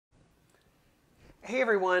Hey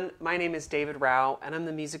everyone, my name is David Rao, and I'm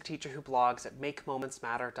the music teacher who blogs at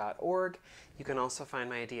makemomentsmatter.org. You can also find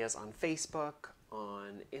my ideas on Facebook,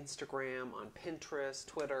 on Instagram, on Pinterest,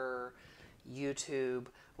 Twitter, YouTube,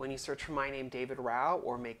 when you search for my name, David Rao,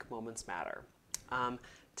 or Make Moments Matter.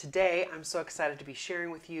 Today, I'm so excited to be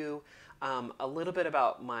sharing with you a little bit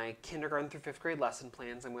about my kindergarten through fifth grade lesson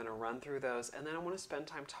plans. I'm going to run through those, and then I want to spend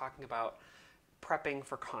time talking about prepping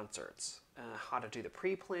for concerts, how to do the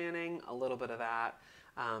pre-planning, a little bit of that,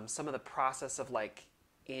 some of the process of like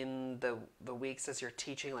in the weeks as you're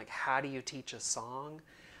teaching, like how do you teach a song?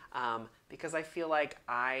 Because I feel like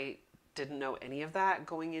I didn't know any of that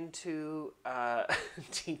going into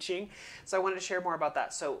teaching. So I wanted to share more about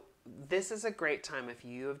that. So this is a great time if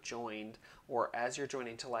you have joined or as you're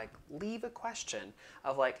joining to like leave a question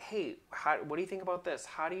of like, hey, what do you think about this?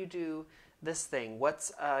 How do you do this thing?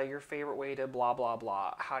 What's your favorite way to blah, blah,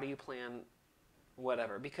 blah? How do you plan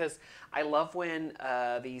whatever? Because I love when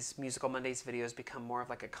these Musical Mondays videos become more of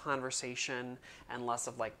like a conversation and less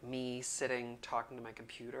of like me sitting talking to my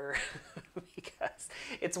computer because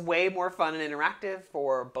it's way more fun and interactive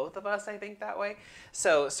for both of us, I think, that way.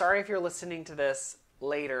 So sorry if you're listening to this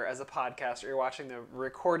later as a podcast or you're watching the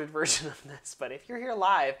recorded version of this, but if you're here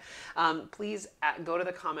live, please go to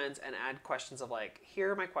the comments and add questions of like,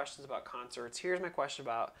 here are my questions about concerts, here's my question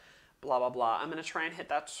about blah blah blah. I'm going to try and hit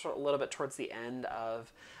that a little bit towards the end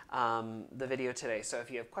of the video today, so if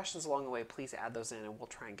you have questions along the way, please add those in and we'll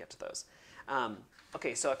try and get to those.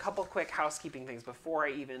 Okay, so a couple quick housekeeping things before I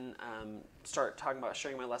even start talking about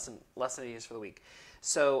sharing my lesson ideas for the week.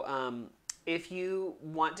 So if you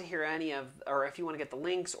want to hear any of, or if you want to get the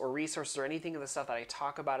links or resources or anything of the stuff that I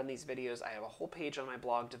talk about in these videos, I have a whole page on my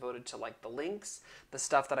blog devoted to like the links, the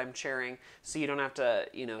stuff that I'm sharing, so you don't have to,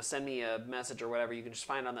 send me a message or whatever. You can just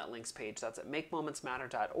find it on that links page. That's at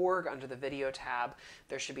makemomentsmatter.org. Under the video tab,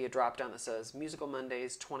 there should be a drop down that says Musical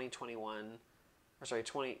Mondays 2021, or sorry,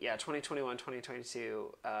 2021,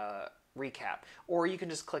 2022, recap, or you can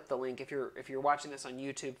just click the link if you're watching this on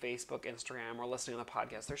YouTube, Facebook, Instagram, or listening on the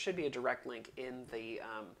podcast. There should be a direct link in the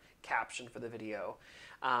caption for the video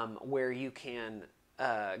where you can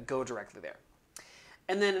go directly there.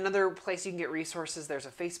 And then another place you can get resources, there's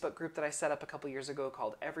a Facebook group that I set up a couple years ago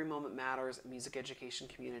called Every Moment Matters Music Education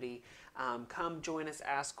Community. Come join us,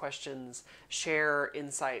 ask questions, share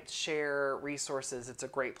insights, share resources. It's a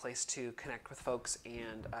great place to connect with folks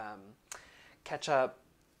and catch up,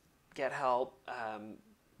 get help,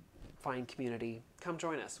 find community. Come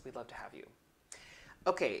join us. We'd love to have you.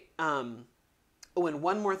 Okay. Oh, and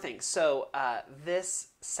one more thing. So this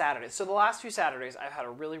Saturday, so the last few Saturdays, I've had a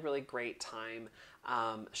really, really great time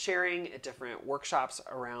sharing at different workshops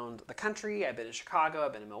around the country. I've been in Chicago,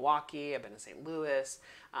 I've been in Milwaukee, I've been in St. Louis,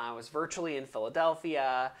 I was virtually in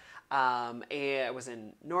Philadelphia, and I was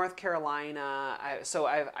in North Carolina. So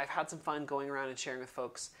I've had some fun going around and sharing with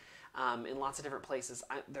folks in lots of different places.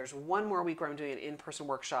 There's one more week where I'm doing an in-person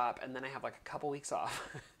workshop, and then I have like a couple weeks off.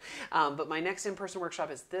 But my next in-person workshop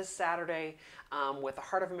is this Saturday with the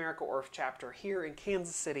Heart of America Orff chapter here in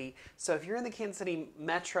Kansas City. So if you're in the Kansas City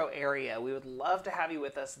metro area, we would love to have you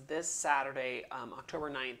with us this Saturday, October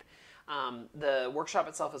 9th. The workshop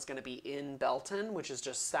itself is going to be in Belton, which is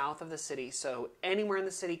just south of the city. So anywhere in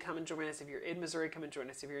the city, come and join us. If you're in Missouri, come and join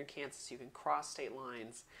us. If you're in Kansas, you can cross state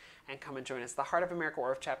lines and come and join us. The Heart of America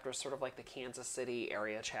Orff chapter is sort of like the Kansas City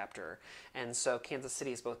area chapter. And so Kansas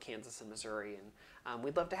City is both Kansas and Missouri. And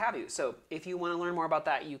we'd love to have you. So if you want to learn more about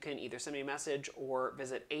that, you can either send me a message or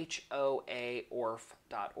visit hoaorf.org.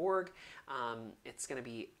 It's going to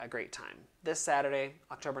be a great time. This Saturday,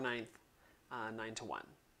 October 9th, 9 to 1.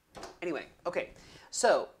 Anyway, okay,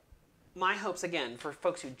 so my hopes, again, for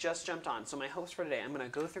folks who just jumped on, so my hopes for today, I'm going to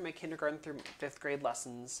go through my kindergarten through fifth grade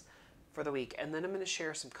lessons for the week, and then I'm going to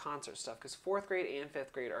share some concert stuff, because fourth grade and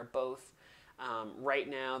fifth grade are both, right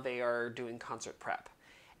now, they are doing concert prep.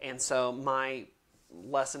 And so my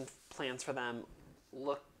lesson plans for them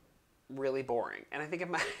look really boring. And I think if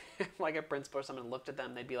like a principal or someone looked at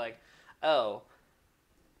them, they'd be like, oh,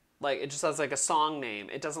 like it just has like a song name.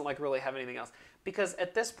 It doesn't like really have anything else. Because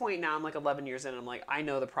at this point now, I'm like 11 years in, and I'm like, I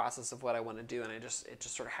know the process of what I want to do, and it just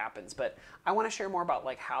sort of happens. But I want to share more about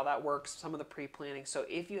like how that works, some of the pre-planning. So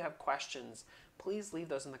if you have questions, please leave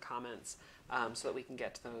those in the comments so that we can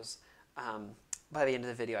get to those by the end of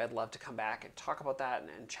the video. I'd love to come back and talk about that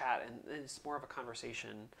and chat, and it's more of a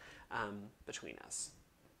conversation between us.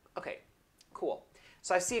 Okay, cool.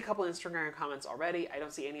 So I see a couple Instagram comments already. I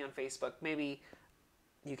don't see any on Facebook. Maybe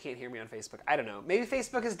you can't hear me on Facebook. I don't know. Maybe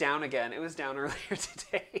Facebook is down again. It was down earlier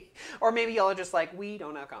today. Or maybe y'all are just like, we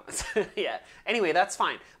don't have comments. Yeah. Anyway, that's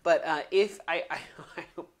fine. But if I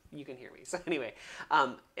you can hear me. So anyway,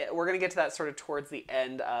 we're going to get to that sort of towards the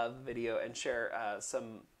end of the video and share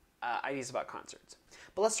some ideas about concerts.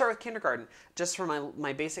 But let's start with kindergarten, just for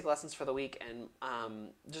my basic lessons for the week. And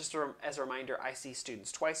just as a reminder, I see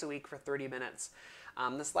students twice a week for 30 minutes.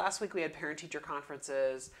 This last week we had parent-teacher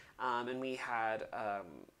conferences, and we had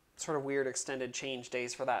sort of weird extended change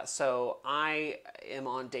days for that. So I am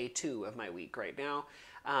on day 2 of my week right now,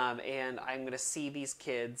 and I'm going to see these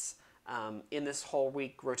kids in this whole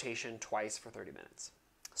week rotation twice for 30 minutes.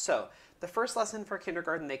 So the first lesson for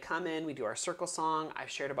kindergarten, they come in, we do our circle song. I've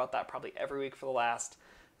shared about that probably every week for the last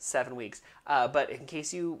 7 weeks. But in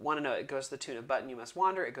case you want to know, it goes to the tune of Button You Must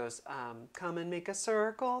Wander. It goes, come and make a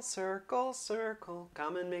circle, circle, circle.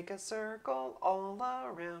 Come and make a circle all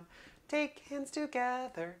around. Take hands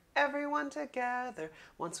together, everyone together.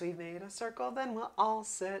 Once we've made a circle, then we'll all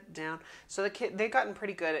sit down. So they've gotten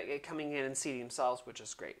pretty good at coming in and seating themselves, which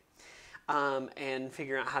is great. And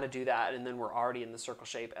figuring out how to do that, and then we're already in the circle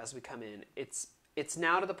shape as we come in. It's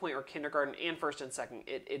now to the point where kindergarten and first and second,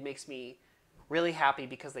 it makes me really happy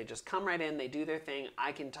because they just come right in, they do their thing.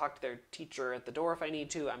 I can talk to their teacher at the door if I need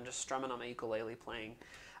to. I'm just strumming on my ukulele playing,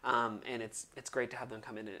 and it's great to have them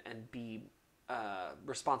come in and be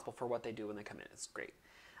responsible for what they do when they come in. It's great.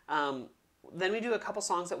 Then we do a couple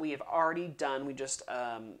songs that we have already done. We just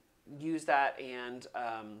use that and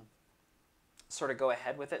sort of go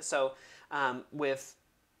ahead with it. So with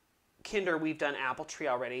Kinder, we've done Apple Tree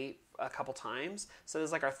already a couple times. So this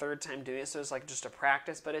is like our 3rd time doing it. So it's like just a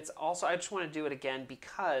practice, but it's also, I just want to do it again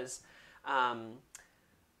because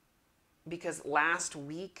last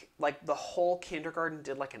week, like the whole kindergarten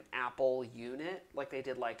did like an apple unit. Like they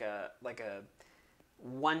did like a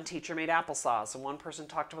one teacher made applesauce, and one person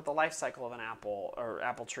talked about the life cycle of an apple or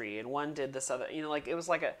apple tree, and one did this other, like it was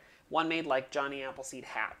like one made like Johnny Appleseed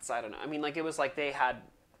hats. I don't know. I mean, like it was like they had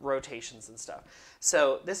rotations and stuff.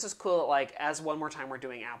 So this is cool. Like as one more time, we're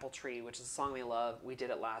doing Apple Tree, which is a song they love. We did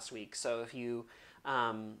it last week. So if you,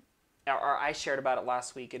 or I shared about it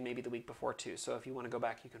last week and maybe the week before too. So if you want to go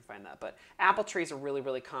back, you can find that. But Apple Tree is a really,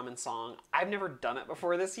 really common song. I've never done it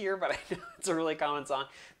before this year, but I know it's a really common song.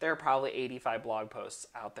 There are probably 85 blog posts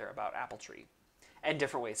out there about Apple Tree and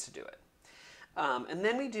different ways to do it. And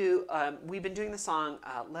then we've been doing the song,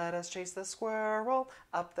 let us chase the squirrel,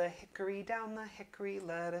 up the hickory, down the hickory,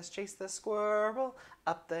 let us chase the squirrel,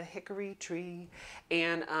 up the hickory tree.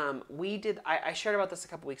 And I shared about this a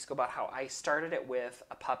couple weeks ago about how I started it with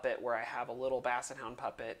a puppet where I have a little basset hound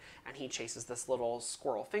puppet, and he chases this little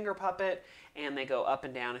squirrel finger puppet, and they go up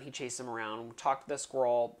and down, and he chases him around, talk to the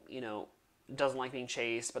squirrel, doesn't like being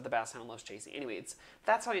chased, but the basset hound loves chasing. Anyway,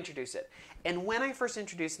 that's how I introduce it. And when I first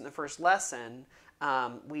introduced it in the first lesson,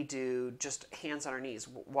 we do just hands on our knees,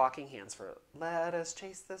 walking hands for let us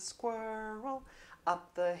chase the squirrel,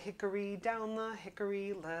 up the hickory, down the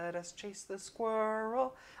hickory, let us chase the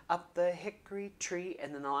squirrel, up the hickory tree.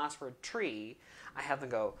 And then the last word, tree, I have them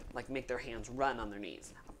go, like make their hands run on their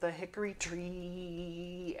knees. The hickory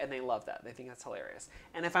tree, and they love that. They think that's hilarious.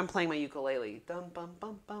 And if I'm playing my ukulele, dum bum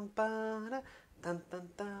bum bum ba dun dun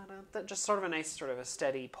dun dun, just sort of a nice, sort of a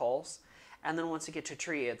steady pulse. And then once you get to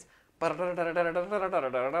tree, it's and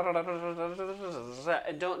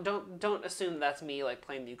don't assume that's me like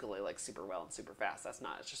playing the ukulele like super well and super fast. That's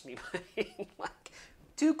not. It's just me playing like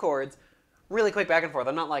 2 chords, really quick back and forth.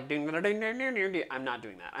 I'm not like ding ding ding ding ding. I'm not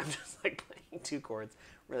doing that. I'm just like playing 2 chords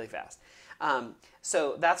really fast.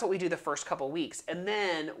 So that's what we do the first couple weeks. And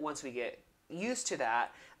then once we get used to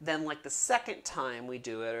that, then like the second time we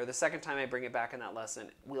do it, or the second time I bring it back in that lesson,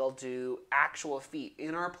 we'll do actual feet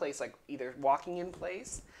in our place, like either walking in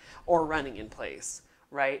place or running in place,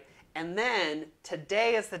 right? And then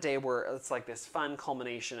today is the day where it's like this fun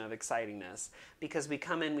culmination of excitingness, because we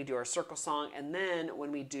come in, we do our circle song, and then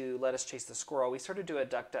when we do Let Us Chase the Squirrel, we sort of do a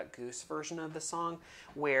Duck, Duck, Goose version of the song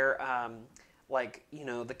where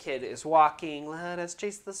the kid is walking, let us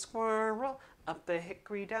chase the squirrel, up the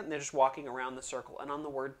hickory down. They're just walking around the circle. And on the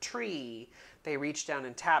word tree, they reach down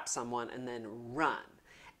and tap someone and then run.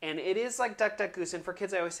 And it is like Duck, Duck, Goose. And for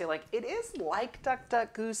kids, I always say, like, it is like Duck,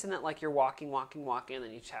 Duck, Goose in that, like, you're walking, and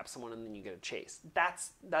then you tap someone and then you get a chase.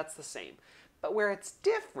 That's the same. But where it's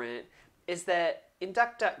different is that in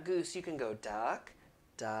Duck, Duck, Goose, you can go duck,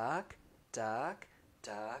 duck, duck,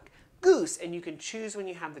 duck, goose, and you can choose when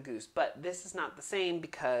you have the goose. But this is not the same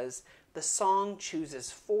because the song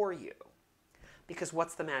chooses for you. Because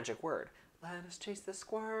what's the magic word? Let us chase the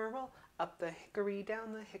squirrel, up the hickory,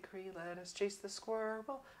 down the hickory, let us chase the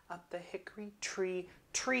squirrel, up the hickory tree.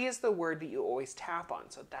 Tree is the word that you always tap on,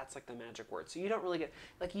 so that's like the magic word. So you don't really get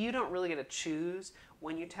to choose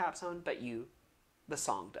when you tap someone, but you the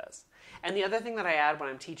song does. And the other thing that I add when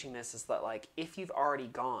I'm teaching this is that, like, if you've already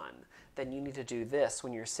gone, then you need to do this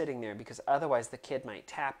when you're sitting there, because otherwise the kid might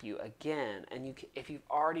tap you again. And if you've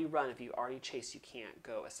already run, if you've already chased, you can't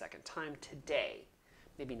go a second time today.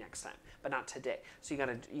 Maybe next time, but not today. So you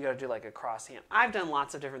gotta do like a cross hand. I've done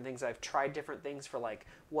lots of different things. I've tried different things for, like,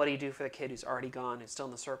 what do you do for the kid who's already gone, who's still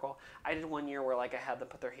in the circle. I did one year where, like, I had them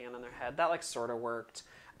put their hand on their head. That, like, sort of worked.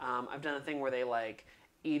 I've done a thing where they, like,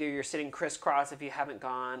 either you're sitting crisscross if you haven't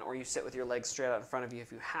gone, or you sit with your legs straight out in front of you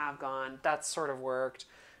if you have gone. That's sort of worked.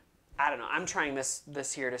 I don't know. I'm trying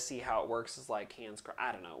this year to see how it works. Is like hands.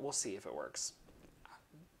 I don't know. We'll see if it works.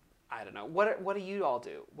 I don't know. What do you all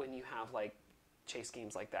do when you have, like, chase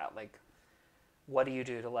games like that? Like, what do you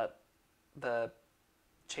do to let the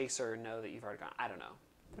chaser know that you've already gone? I don't know.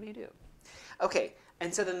 What do you do? Okay,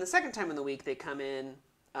 and so then the second time in the week they come in,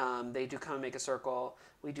 they do come and make a circle.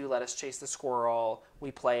 We do Let Us Chase the Squirrel.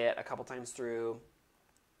 We play it a couple times through.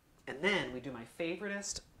 And then we do my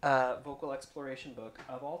favoriteest vocal exploration book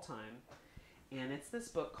of all time. And it's this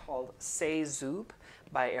book called C'est Zoop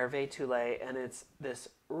by Hervé Toulet. And it's this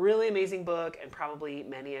really amazing book, and probably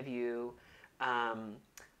many of you... oh,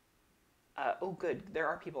 good. There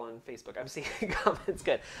are people on Facebook. I'm seeing comments.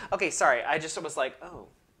 Good. Okay, sorry. I just was like, oh,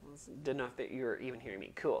 didn't know if you were even hearing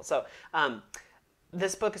me. Cool. So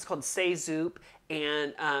this book is called C'est Zoop,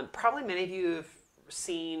 and probably many of you have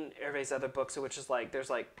seen Hervé's other books, which is like, there's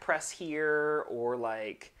like Press Here, or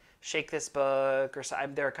like Shake This Book, or so.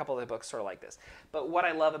 There are a couple of books sort of like this. But what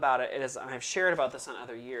I love about it is, and I've shared about this on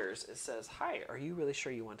other years, it says, hi, are you really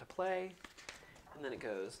sure you want to play? And then it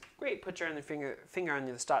goes, great, put your finger on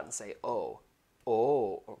the dot and say, oh,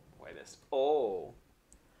 why this, oh.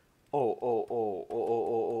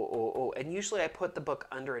 And usually I put the book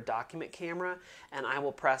under a document camera, and I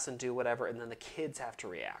will press and do whatever, and then the kids have to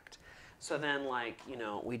react. So then, like, you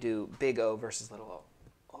know, we do big O versus little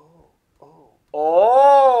O.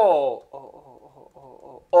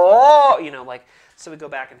 You know, like, so we go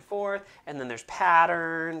back and forth, and then there's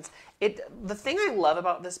patterns. The thing I love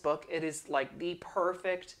about this book, it is like the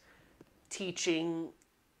perfect teaching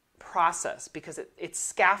process, because it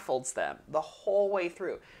scaffolds them the whole way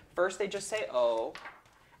through. First they just say O,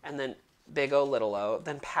 and then big O, little o,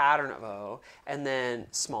 then pattern of O, and then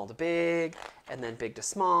small to big, and then big to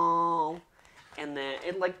small, and then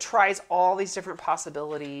it like tries all these different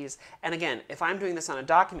possibilities. And again, if I'm doing this on a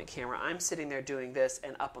document camera, I'm sitting there doing this,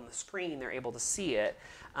 and up on the screen they're able to see it,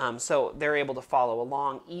 so they're able to follow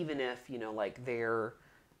along, even if, you know, like, they're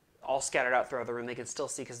all scattered out throughout the room, they can still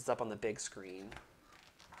see because it's up on the big screen.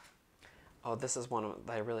 Oh, this is one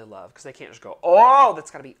that I really love, because they can't just go, oh, that's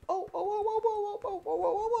got to be,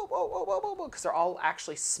 because they're all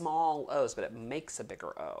actually small O's, but it makes a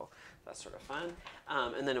bigger O. That's sort of fun.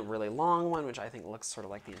 And then a really long one, which I think looks sort of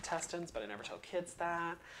like the intestines, but I never tell kids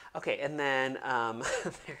that. Okay, and then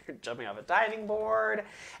they're jumping off a diving board,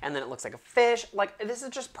 and then it looks like a fish. Like, this is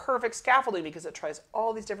just perfect scaffolding, because it tries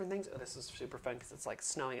all these different things. Oh, this is super fun, because it's like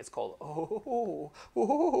snowing, it's cold.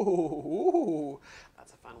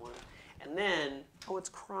 That's a fun one. And then, oh, it's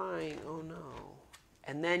crying. Oh, no.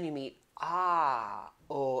 And then you meet ah,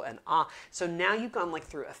 oh, and ah. So now you've gone like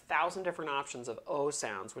through 1,000 different options of O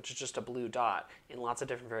sounds, which is just a blue dot in lots of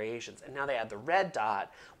different variations. And now they add the red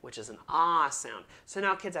dot, which is an ah sound. So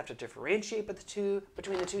now kids have to differentiate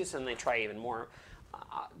between the two, so then they try even more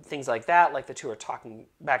things like that, like the two are talking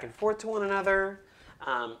back and forth to one another.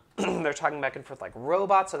 They're talking back and forth like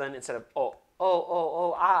robots, so then instead of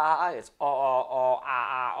it's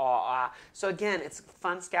ah. So again, it's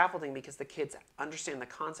fun scaffolding, because the kids understand the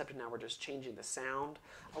concept, and now we're just changing the sound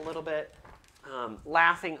a little bit.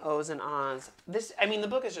 Laughing O's and ahs. The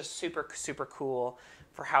book is just super, super cool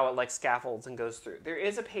for how it like scaffolds and goes through. There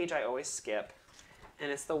is a page I always skip,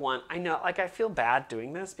 and it's the one, I know, like, I feel bad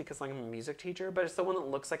doing this because, like, I'm a music teacher, but it's the one that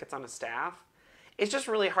looks like it's on a staff. It's just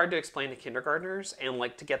really hard to explain to kindergartners, and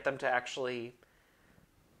like to get them to actually...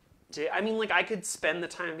 I could spend the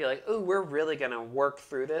time and be like, oh, we're really going to work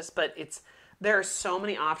through this, but there are so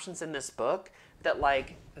many options in this book that,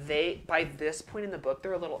 like, by this point in the book,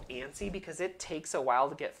 they're a little antsy, because it takes a while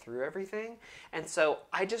to get through everything. And so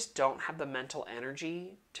I just don't have the mental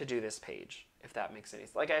energy to do this page, if that makes any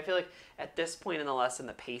sense. Like, I feel like at this point in the lesson,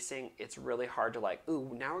 the pacing, it's really hard to, like,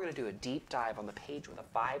 ooh, now we're going to do a deep dive on the page with a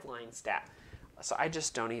 5-line stat. So I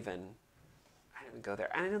just don't even go there.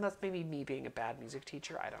 And I know that's maybe me being a bad music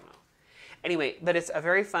teacher. I don't know. Anyway, but it's a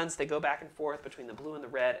very fun, so they go back and forth between the blue and the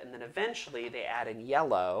red, and then eventually they add in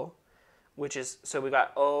yellow, which is, so we've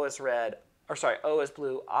got O is red, or sorry, O is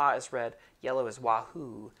blue, ah is red, yellow is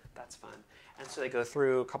wahoo. That's fun. And so they go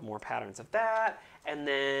through a couple more patterns of that, and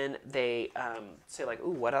then they say like,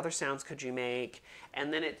 ooh, what other sounds could you make?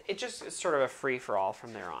 And then it just is sort of a free-for-all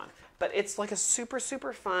from there on. But it's like a super,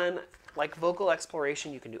 super fun, like vocal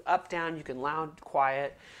exploration. You can do up, down, you can loud,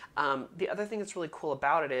 quiet. The other thing that's really cool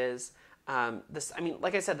about it is,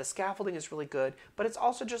 like I said, the scaffolding is really good, but it's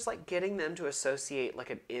also just like getting them to associate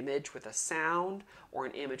like an image with a sound or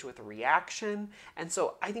an image with a reaction. And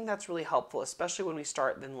so I think that's really helpful, especially when we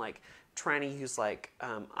start then like trying to use like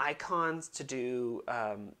icons to do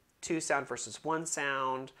 2 sound versus 1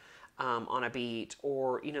 sound on a beat,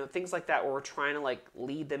 or things like that, where we're trying to like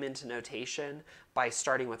lead them into notation by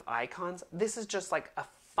starting with icons. This is just like a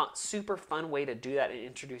super fun way to do that and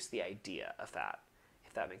introduce the idea of that,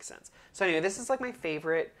 if that makes sense. So anyway, this is like my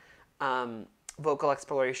favorite vocal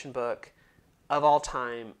exploration book of all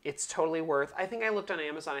time. It's totally worth, I think I looked on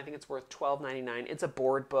Amazon, I think it's worth $12.99. It's a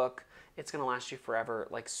board book. It's going to last you forever.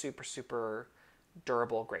 Like super, super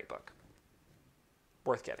durable, great book.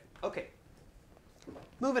 Worth getting. Okay.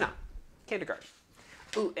 Moving on. Kindergarten.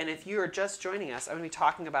 Ooh, and if you're just joining us, I'm going to be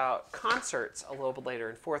talking about concerts a little bit later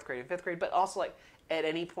in 4th grade and 5th grade, but also like at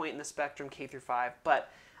any point in the spectrum, K through 5.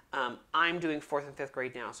 But I'm doing 4th and 5th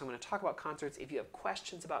grade now, so I'm going to talk about concerts. If you have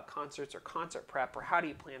questions about concerts or concert prep or how do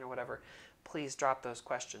you plan or whatever, please drop those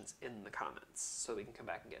questions in the comments so we can come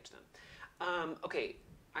back and get to them. Okay,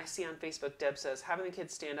 I see on Facebook, Deb says, having the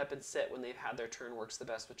kids stand up and sit when they've had their turn works the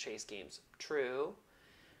best with chase games. True.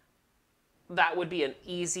 That would be an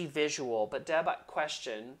easy visual, but Deb,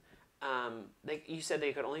 question, you said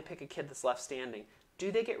they could only pick a kid that's left standing.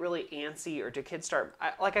 Do they get really antsy, or do kids start,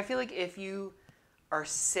 I feel like if you are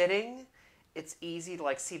sitting, it's easy to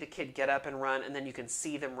like see the kid get up and run, and then you can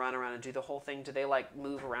see them run around and do the whole thing. Do they like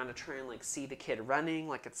move around to try and like see the kid running?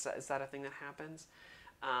 Like is that a thing that happens?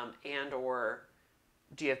 And or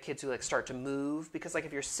do you have kids who like start to move? Because like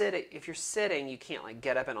if you're sitting, you can't like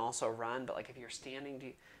get up and also run. But like if you're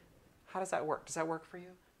standing, how does that work? Does that work for you?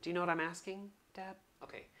 Do you know what I'm asking, Deb?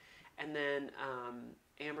 Okay. And then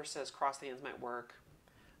Amber says cross the hands might work.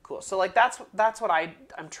 Cool. So like that's what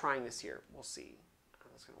I'm trying this year. We'll see how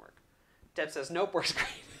that's gonna work. Deb says nope, works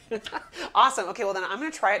great. Awesome. Okay, well then I'm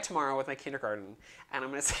gonna try it tomorrow with my kindergarten, and I'm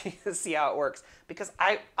gonna see how it works, because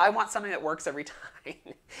I want something that works every time,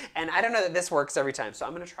 and I don't know that this works every time. So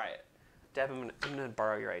I'm gonna try it. Deb, I'm gonna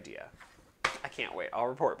borrow your idea. I can't wait. I'll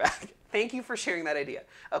report back. Thank you for sharing that idea.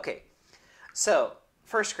 Okay, so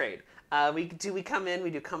 1st grade. We come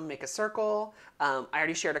and make a circle. I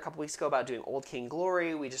already shared a couple weeks ago about doing Old King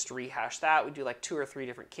Glory. We just rehash that. We do like 2 or 3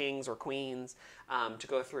 different kings or queens to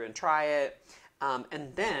go through and try it.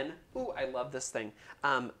 And then, ooh, I love this thing.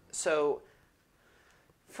 So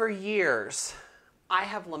for years, I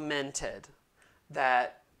have lamented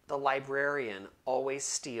that the librarian always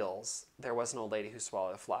steals There Was an Old Lady Who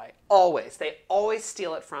Swallowed a Fly. Always. They always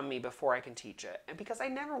steal it from me before I can teach it. And because I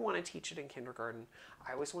never want to teach it in kindergarten,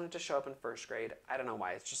 I always want it to show up in 1st grade. I don't know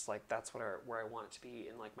why. It's just like that's where I want it to be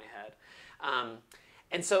in like my head.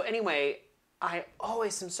 And so anyway, I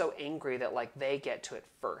always am so angry that like they get to it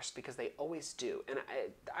first, because they always do. And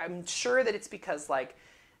I'm sure that it's because like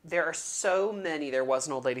there are so many There Was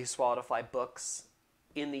an Old Lady Who Swallowed a Fly books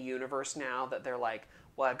in the universe now that they're like,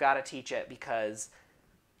 well, I've got to teach it because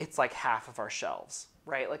it's like half of our shelves,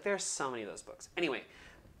 right? Like there's so many of those books. Anyway,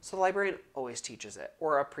 so the librarian always teaches it,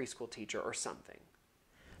 or a preschool teacher or something.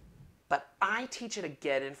 But I teach it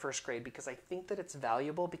again in 1st grade because I think that it's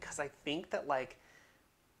valuable, because I think that like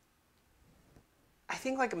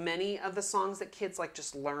many of the songs that kids like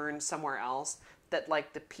just learn somewhere else, that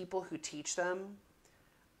like the people who teach them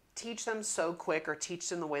so quick, or teach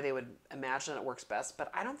them the way they would imagine it works best.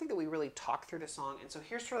 But I don't think that we really talk through the song. And so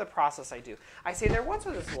here's sort of the process I do. I say there once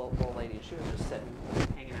was this little old lady, and she was just sitting,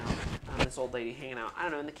 hanging out. This old lady hanging out, I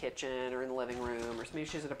don't know, in the kitchen or in the living room, or maybe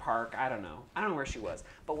she's at a park. I don't know. I don't know where she was.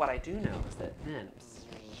 But what I do know is that then,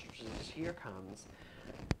 here comes,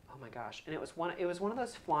 oh my gosh. And it was one of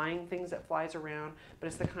those flying things that flies around, but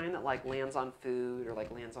it's the kind that like lands on food or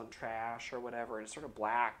like lands on trash or whatever. And it's sort of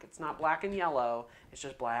black. It's not black and yellow. It's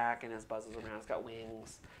just black, and it buzzes around. It's got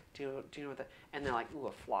wings. Do you know what and they're like, ooh,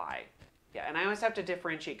 a fly. Yeah, and I always have to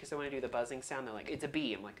differentiate, because when I do the buzzing sound, they're like, it's a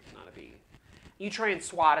bee. I'm like, it's not a bee. You try and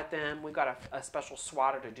swat at them. We've got a special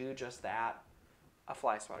swatter to do just that. A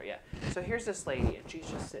fly swatter, yeah. So here's this lady, and she's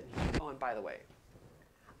just sitting here. Oh, and by the way,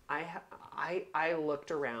 I looked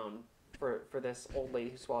around for this old lady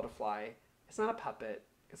who swallowed a fly. It's not a puppet.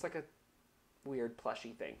 It's like a weird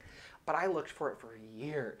plushy thing. But I looked for it for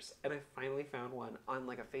years, and I finally found one on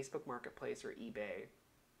like a Facebook Marketplace or eBay.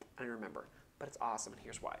 I don't remember. but it's awesome, and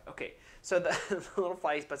here's why. Okay, so the, the little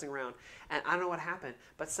fly is buzzing around, and I don't know what happened,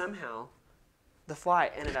 but somehow the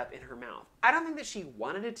fly ended up in her mouth. I don't think that she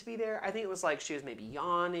wanted it to be there. I think it was like she was maybe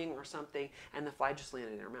yawning or something, and the fly just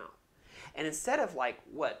landed in her mouth. And instead of like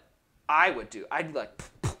what I would do, I'd like,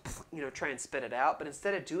 try and spit it out, but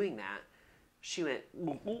instead of doing that, she went,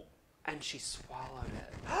 and she swallowed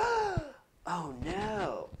it. Oh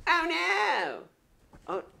no! Oh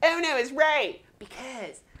no! Oh no is right,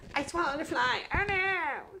 because I swallowed a fly. Oh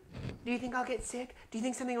no! Do you think I'll get sick? Do you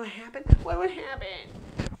think something will happen? What would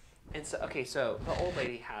happen? And so, okay, so the old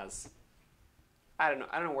lady has, I don't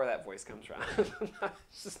know where that voice comes from.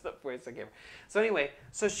 It's just the voice I gave her. So anyway,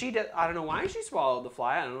 so she did, I don't know why she swallowed the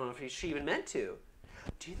fly. I don't know if she even meant to.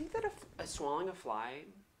 Do you think that swallowing a fly,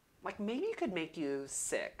 like maybe it could make you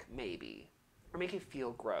sick, maybe, or make you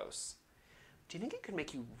feel gross? Do you think it could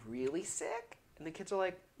make you really sick? And the kids are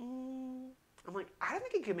like, I'm like, I don't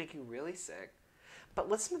think it could make you really sick. But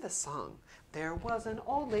listen to this song. There was an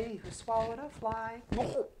old lady who swallowed a fly.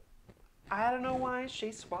 I don't know why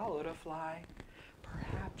she swallowed a fly.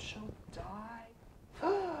 Perhaps she'll die.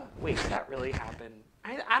 Wait, did that really happen?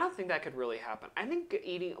 I don't think that could really happen. I think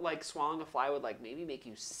swallowing a fly would like maybe make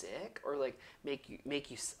you sick or like make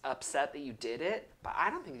you upset that you did it. But I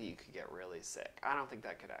don't think that you could get really sick. I don't think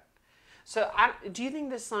that could happen. So do you think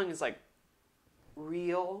this song is like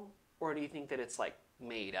real, or do you think that it's like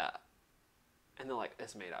made up? And they're like,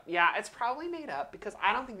 it's made up. Yeah, it's probably made up, because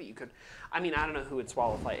I don't think that you could, I mean, I don't know who would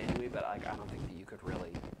swallow a fly anyway, but like, I don't think that you could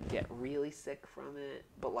really get really sick from it,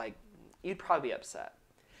 but like, you'd probably be upset.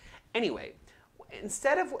 Anyway,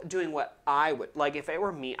 instead of doing what I would, like if it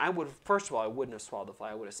were me, I would, first of all, I wouldn't have swallowed the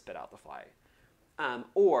fly, I would have spit out the fly.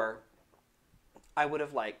 Or I would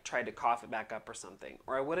have like tried to cough it back up or something.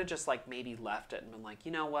 Or I would have just like maybe left it and been like,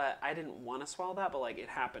 you know what, I didn't want to swallow that, but like it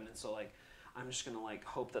happened, and so like, I'm just going to like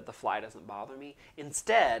hope that the fly doesn't bother me.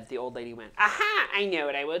 Instead, the old lady went, aha, I know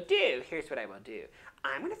what I will do. Here's what I will do.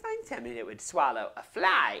 I'm going to find somebody that would swallow a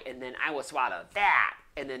fly, and then I will swallow that,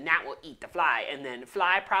 and then that will eat the fly, and then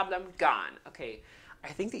fly problem gone. Okay, I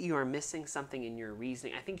think that you are missing something in your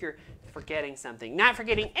reasoning. I think you're forgetting something. Not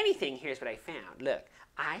forgetting anything. Here's what I found. Look,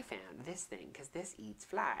 I found this thing because this eats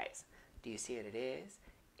flies. Do you see what it is?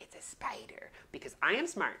 It's a spider, because I am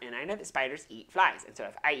smart and I know that spiders eat flies. And so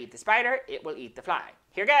if I eat the spider, it will eat the fly.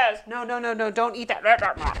 Here goes. No, don't eat that.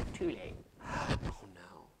 Too late. Oh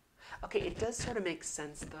no. Okay, it does sort of make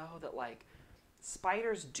sense though that like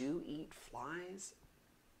spiders do eat flies,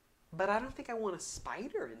 but I don't think I want a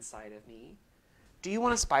spider inside of me. Do you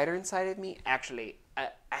want a spider inside of me? Actually, I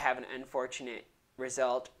have an unfortunate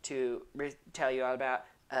result to tell you all about.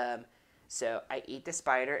 So I eat the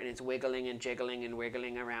spider, and it's wiggling and jiggling and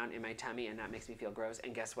wiggling around in my tummy, and that makes me feel gross.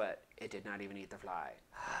 And guess what? It did not even eat the fly.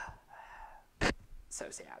 So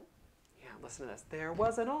sad. Yeah, listen to this. There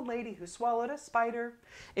was an old lady who swallowed a spider.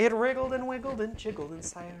 It wriggled and wiggled and jiggled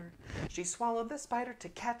inside her. She swallowed the spider to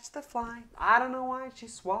catch the fly. I don't know why she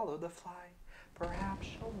swallowed the fly. Perhaps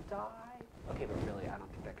she'll die. Okay, but really, I don't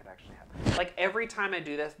think that could actually happen. Like every time I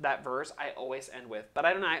do that verse, I always end with, but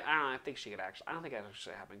I don't know. I think she could actually. I don't think it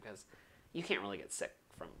actually happen, because you can't really get sick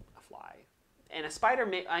from a fly. And a spider,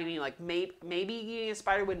 maybe eating a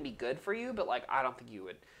spider wouldn't be good for you, but like, I don't think you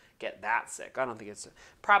would get that sick. I don't think it's,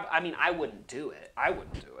 I wouldn't do it.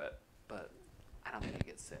 But I don't think you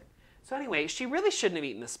get sick. So anyway, she really shouldn't have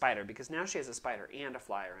eaten the spider, because now she has a spider and a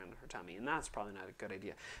fly around her tummy, and that's probably not a good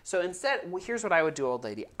idea. So instead, here's what I would do, old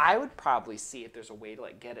lady. I would probably see if there's a way to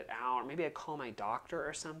like get it out, or maybe I'd call my doctor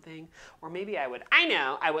or something, or maybe I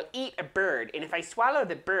will eat a bird, and if I swallow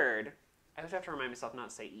the bird, I always have to remind myself not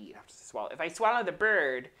to say eat. I have to say swallow. If I swallow the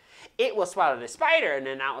bird, it will swallow the spider, and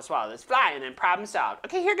then that will swallow this fly, and then problem solved.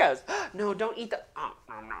 Okay, here goes. No, don't eat the... Oh,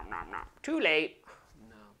 no. Too late.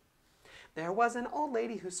 No. There was an old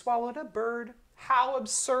lady who swallowed a bird. How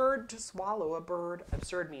absurd to swallow a bird.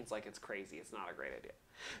 Absurd means like it's crazy. It's not a great idea.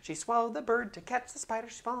 She swallowed the bird to catch the spider.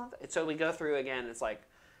 She swallowed it. So we go through again. It's like,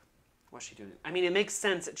 what's she doing? I mean, it makes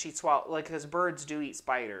sense that she swallowed, like, because birds do eat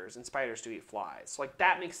spiders, and spiders do eat flies. So, like,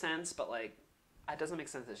 that makes sense, but, like, it doesn't make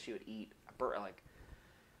sense that she would eat a bird. Like,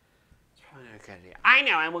 it's probably not a good idea. I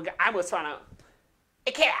know, I will swallow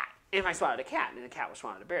a cat. And if I swallowed a cat, then the cat will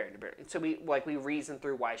swallow the bird. And so we reason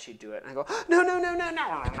through why she'd do it. And I go, no.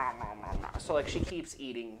 So, like, she keeps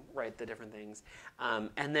eating, right, the different things.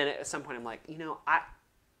 And then at some point I'm like,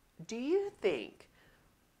 do you think,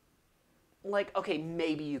 like, okay,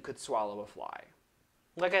 maybe you could swallow a fly.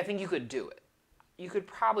 Like, I think you could do it. You could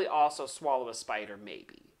probably also swallow a spider,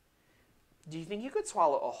 maybe. Do you think you could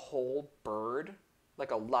swallow a whole bird? Like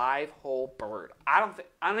a live whole bird? I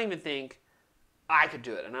don't even think I could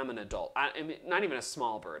do it, and I'm an adult. I mean, not even a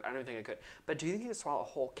small bird. I don't think I could. But do you think you could swallow a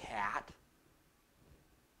whole cat?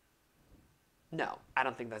 No, I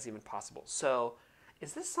don't think that's even possible. So,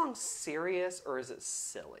 is this song serious or is it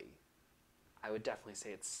silly? I would definitely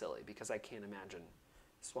say it's silly because I can't imagine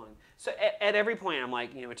swallowing. So at every point, I'm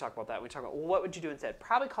like, we talk about that. We talk about, well, what would you do instead?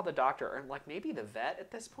 Probably call the doctor or like maybe the vet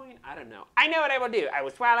at this point. I don't know. I know what I will do. I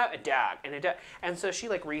will swallow a dog and a dog. And so she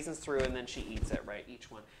like reasons through and then she eats it, right?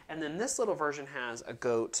 Each one. And then this little version has a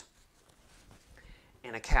goat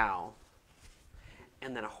and a cow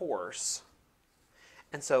and then a horse.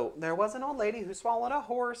 And so there was an old lady who swallowed a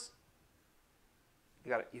horse.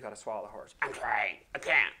 You gotta swallow the horse. I'm trying.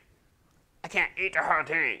 I can't eat the whole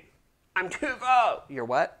thing. I'm too full. You're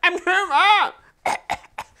what? I'm too full.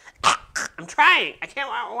 I'm trying.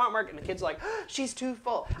 I won't work. And the kid's like, she's too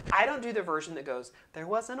full. I don't do the version that goes, there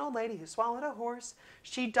was an old lady who swallowed a horse.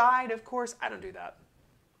 She died, of course. I don't do that.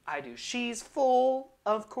 I do, she's full,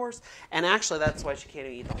 of course. And actually, that's why she can't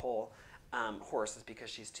even eat the whole horse is because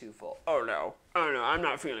she's too full. Oh no, I'm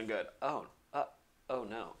not feeling good. Oh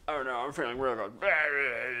no, I'm feeling real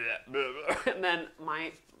good. And then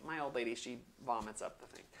my old lady, she vomits up the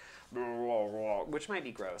thing, which might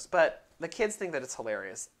be gross, but the kids think that it's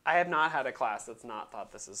hilarious. I have not had a class that's not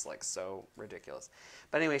thought this is like so ridiculous.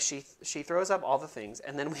 But anyway, she throws up all the things,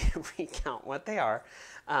 and then we recount what they are,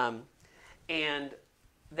 and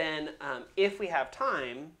then if we have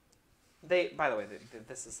time, by the way,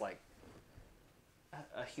 this is like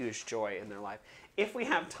a huge joy in their life. If we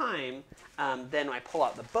have time, then I pull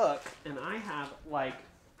out the book, and I have like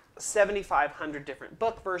 7,500 different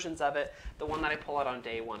book versions of it. The one that I pull out on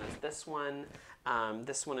day one is this one.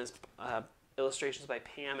 This one is illustrations by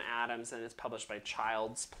Pam Adams, and it's published by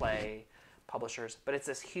Child's Play Publishers. But it's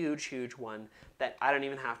this huge, huge one that I don't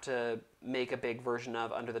even have to make a big version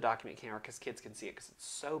of under the document camera because kids can see it because it's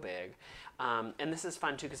so big. And this is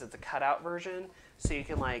fun too because it's a cutout version, so you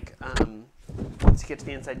can like once you get to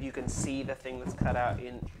the inside, you can see the thing that's cut out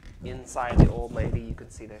inside the old lady. You can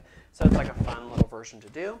see so it's like a fun little version to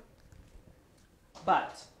do.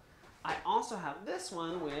 But I also have this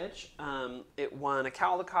one, which it won a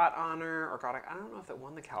Caldecott honor, or I don't know if it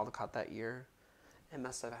won the Caldecott that year. It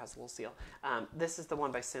must have. It has a little seal. This is the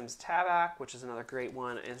one by Sims Tabak, which is another great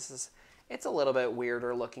one. And it's a little bit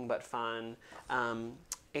weirder looking, but fun.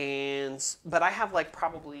 But I have like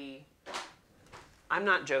probably, I'm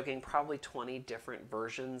not joking, probably 20 different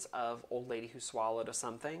versions of Old Lady Who Swallowed a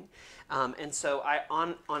Something. And so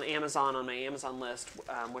on Amazon, on my Amazon list,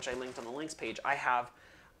 which I linked on the links page, I have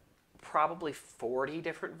probably 40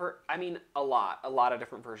 different, a lot of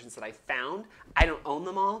different versions that I found. I don't own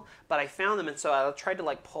them all, but I found them, and so I tried to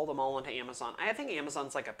like pull them all into Amazon. I think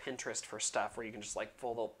Amazon's like a Pinterest for stuff where you can just like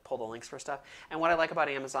pull the links for stuff. And what I like about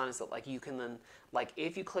Amazon is that like you can then, like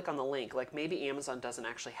if you click on the link, like maybe Amazon doesn't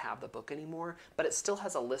actually have the book anymore, but it still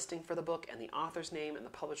has a listing for the book and the author's name and the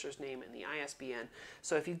publisher's name and the ISBN.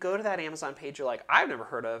 So if you go to that Amazon page, you're like, I've never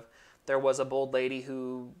heard of, there was a bold lady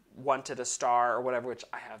who wanted a star or whatever, which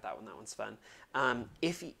I have that one. That one's fun.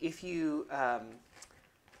 If you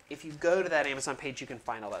go to that Amazon page, you can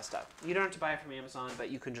find all that stuff. You don't have to buy it from Amazon, but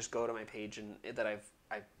you can just go to my page and that I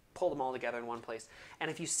pulled them all together in one place. And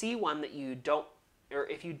if you see one that you don't, or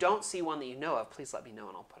if you don't see one that you know of, please let me know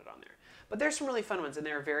and I'll put it on there. But there's some really fun ones, and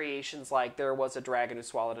there are variations like there was a dragon who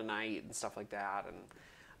swallowed a knight and stuff like that, and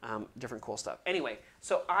different cool stuff. Anyway,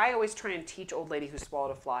 so I always try and teach Old Lady Who Swallowed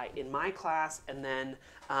a Fly in my class, and then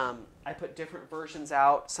I put different versions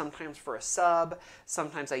out, sometimes for a sub,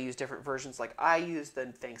 sometimes I use different versions, like I use the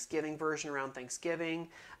Thanksgiving version around Thanksgiving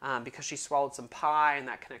because she swallowed some pie, and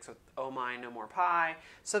that connects with Oh My, No More Pie.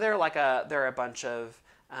 So there are a bunch of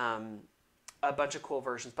cool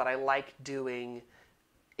versions, but I like doing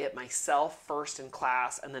it myself first in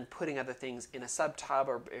class and then putting other things in a sub-tub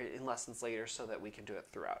or in lessons later so that we can do it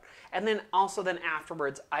throughout. And then also then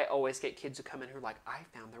afterwards, I always get kids who come in who are like, I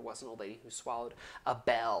found there was an old lady who swallowed a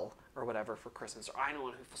bell or whatever for Christmas, or I know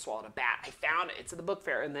one who swallowed a bat. I found it. It's at the book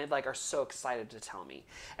fair. And they like are so excited to tell me.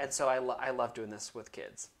 And so I love doing this with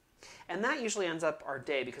kids. And that usually ends up our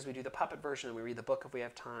day because we do the puppet version and we read the book if we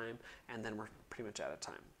have time, and then we're pretty much out of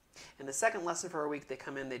time. In the second lesson for our week, they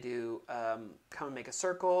come in, they do come and make a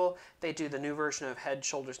circle. They do the new version of head,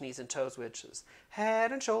 shoulders, knees, and toes, which is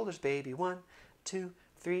head and shoulders, baby, 1, 2,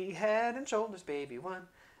 3, head and shoulders, baby, 1,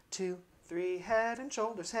 2, 3, head and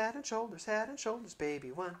shoulders, head and shoulders, head and shoulders,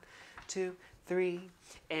 baby, 1, 2, 3.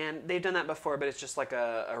 And they've done that before, but it's just like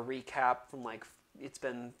a recap from like, it's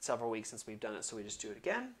been several weeks since we've done it, so we just do it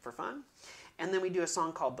again for fun. And then we do a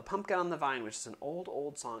song called The Pumpkin on the Vine, which is an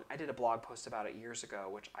old song. I did a blog post about it years ago,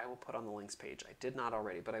 which I will put on the links page. I did not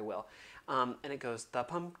already, but I will. And it goes, the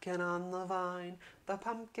pumpkin on the vine, the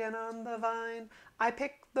pumpkin on the vine. I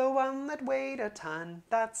picked the one that weighed a ton.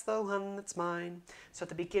 That's the one that's mine. So at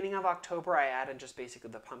the beginning of October, I add in just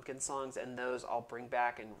basically the pumpkin songs, and those I'll bring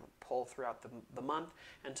back and pull throughout the month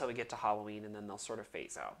until we get to Halloween, and then they'll sort of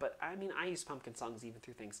phase out. But I mean, I use pumpkin songs even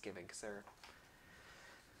through Thanksgiving because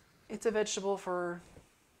it's a vegetable for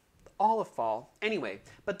all of fall. Anyway,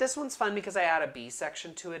 but this one's fun because I add a B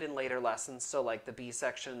section to it in later lessons. So like the B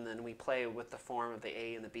section, then we play with the form of the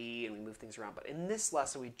A and the B, and we move things around. But in this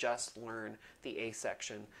lesson, we just learn the A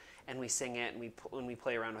section, and we sing it, and when we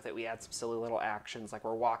play around with it, we add some silly little actions, like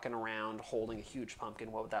we're walking around holding a huge pumpkin.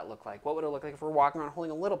 What would that look like? What would it look like if we're walking around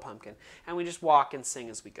holding a little pumpkin? And we just walk and sing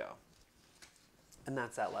as we go. And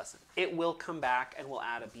that's that lesson. It will come back, and we'll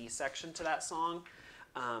add a B section to that song.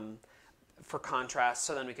 For contrast,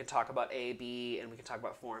 so then we can talk about A, B, and we can talk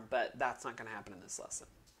about form, but that's not going to happen in this lesson.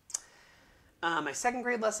 My second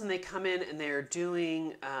grade lesson, they come in and they're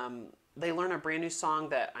doing, they learn a brand new song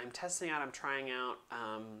that I'm testing out, I'm trying out,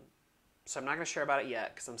 so I'm not going to share about it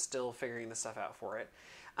yet because I'm still figuring the stuff out for it.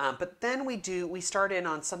 But then we start in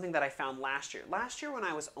on something that I found last year. Last year when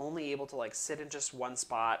I was only able to like sit in just one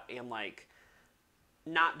spot and like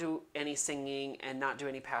not do any singing and not do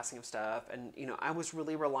any passing of stuff, and I was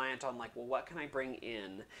really reliant on like, well, what can I bring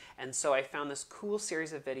in? And so I found this cool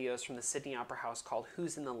series of videos from the Sydney Opera House called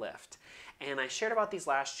Who's in the Lift, and I shared about these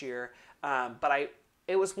last year, but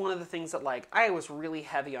it was one of the things that like I was really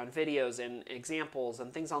heavy on videos and examples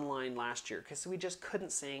and things online last year because we just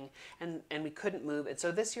couldn't sing and we couldn't move. And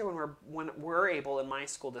so this year when we're able in my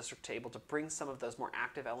school district to bring some of those more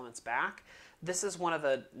active elements back, this is one of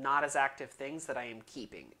the not as active things that I am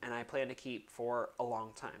keeping, and I plan to keep for a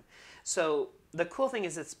long time. So the cool thing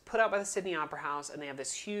is it's put out by the Sydney Opera House, and they have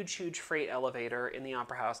this huge freight elevator in the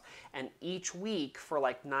Opera House, and each week for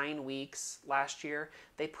like 9 weeks last year,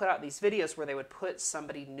 they put out these videos where they would put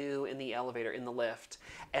somebody new in the elevator, in the lift,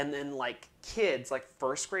 and then like kids, like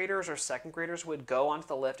first graders or second graders would go onto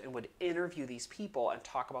the lift and would interview these people and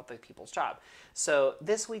talk about the people's job. So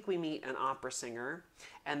this week we meet an opera singer,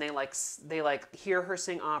 and they hear her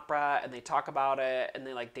sing opera, and they talk about it, and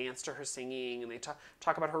they like dance to her singing, and they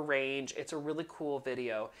talk about her range. It's a really cool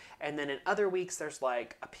video. And then in other weeks there's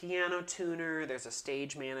like a piano tuner, there's a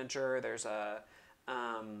stage manager, there's there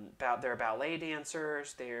are ballet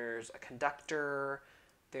dancers, there's a conductor,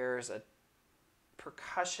 there's a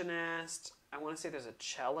percussionist, I want to say there's a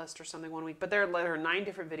cellist or something one week, but there are 9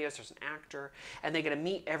 different videos, there's an actor, and they get to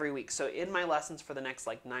meet every week. So in my lessons for the next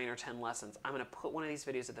like 9 or 10 lessons, I'm going to put one of these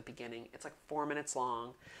videos at the beginning. It's like 4 minutes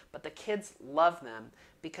long, but the kids love them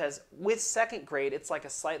because with second grade, it's like a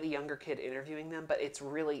slightly younger kid interviewing them, but it's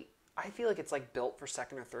really, I feel like it's like built for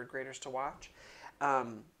second or third graders to watch.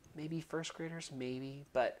 Maybe first graders, maybe,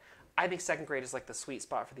 but I think second grade is like the sweet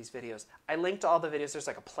spot for these videos. I linked all the videos. There's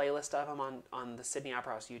like a playlist of them on the Sydney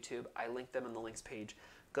Opera House YouTube. I linked them in the links page.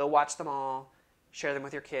 Go watch them all. Share them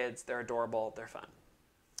with your kids. They're adorable. They're fun.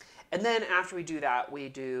 And then after we do that, we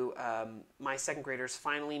do, my second graders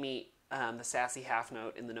finally meet the sassy half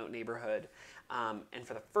note in the note neighborhood. And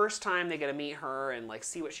for the first time, they get to meet her and like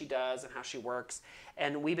see what she does and how she works.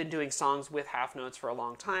 And we've been doing songs with half notes for a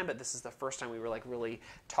long time, but this is the first time we were like really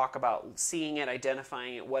talk about seeing it,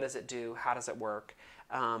 identifying it. What does it do? How does it work?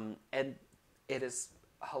 And it is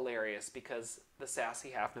hilarious because the sassy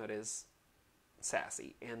half note is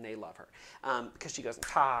sassy and they love her because she goes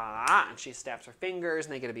ta and she snaps her fingers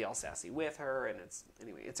and they get to be all sassy with her, and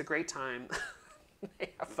it's a great time.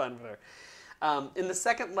 They have fun with her. In the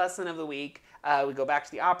second lesson of the week, we go back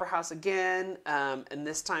to the Opera House again, and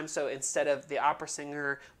this time, so instead of the opera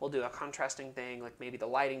singer, we'll do a contrasting thing, like maybe the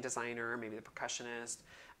lighting designer, maybe the percussionist.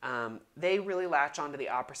 They really latch onto the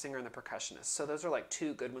opera singer and the percussionist, so those are like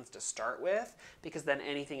 2 good ones to start with, because then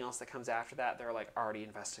anything else that comes after that, they're like already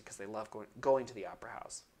invested because they love going to the Opera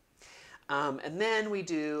House. And then we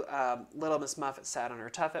do Little Miss Muffet sat on her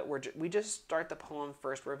tuffet. We just start the poem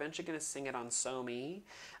first. We're eventually going to sing it on So Me,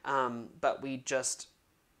 but we're just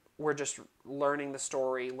learning the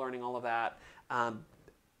story, learning all of that,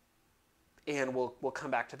 and we'll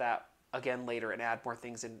come back to that again later and add more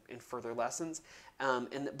things in further lessons.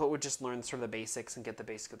 But we'll just learn sort of the basics and get the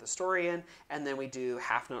basic of the story in, and then we do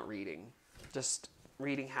half note reading, just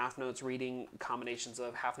reading half notes, reading combinations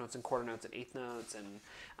of half notes and quarter notes and eighth notes,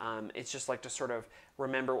 and it's just like to sort of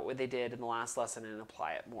remember what they did in the last lesson and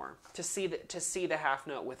apply it more. To see the half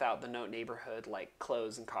note without the note neighborhood, like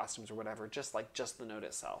clothes and costumes or whatever, just the note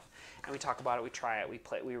itself. And we talk about it, we try it, we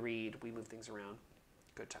play, we read, we move things around.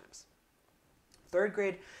 Good times. Third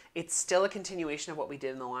grade, it's still a continuation of what we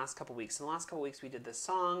did in the last couple weeks. In the last couple weeks, we did this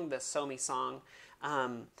song, the Somi song,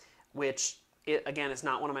 which again is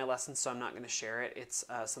not one of my lessons, so I'm not going to share it. It's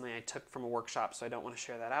something I took from a workshop, so I don't want to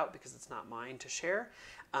share that out because it's not mine to share.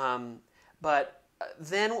 But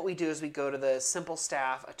then what we do is we go to the simple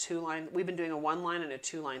staff, a 2-line. We've been doing a 1-line and a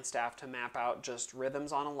 2-line staff to map out just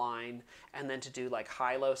rhythms on a line, and then to do like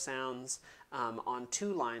high-low sounds on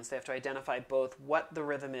 2 lines. They have to identify both what the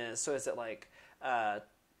rhythm is. So is it like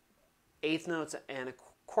eighth notes and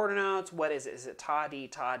quarter notes? What is it? Is it ta, dee,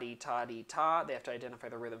 ta, dee, ta, dee, ta? They have to identify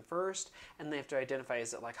the rhythm first, and they have to identify,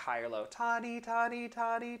 is it like high or low? Ta, dee, ta, dee,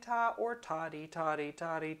 ta, dee, ta, or ta, dee, ta, dee,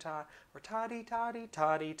 ta, dee, ta, or ta, dee, ta, dee,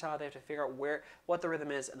 ta, dee, ta. They have to figure out what the rhythm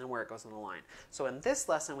is and then where it goes on the line. So in this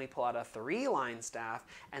lesson, we pull out a 3-line staff,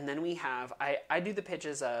 and then we have, I do the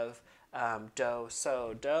pitches of do,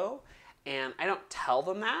 so, do, and I don't tell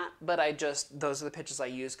them that, but those are the pitches I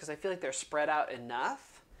use because I feel like they're spread out enough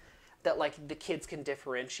that like the kids can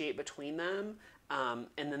differentiate between them, and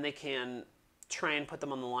then they can try and put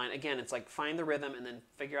them on the line. Again, it's like find the rhythm and then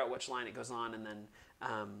figure out which line it goes on, and then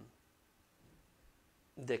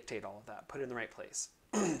dictate all of that, put it in the right place.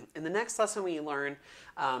 In the next lesson, we learn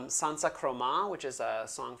Sansa Kroma, which is a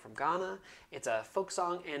song from Ghana. It's a folk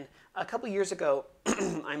song, and a couple years ago,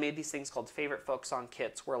 I made these things called favorite folk song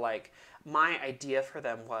kits, where like my idea for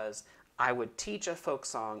them was I would teach a folk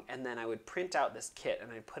song, and then I would print out this kit,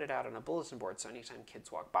 and I'd put it out on a bulletin board, so anytime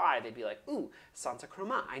kids walk by, they'd be like, ooh, Sansa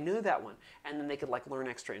Kroma, I knew that one. And then they could like learn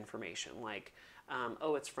extra information, like,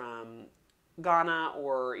 oh, it's from Ghana,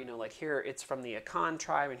 or, you know, like here it's from the Akan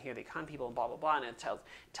tribe, and here the Akan people, and blah, blah, blah, and it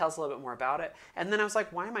tells a little bit more about it. And then I was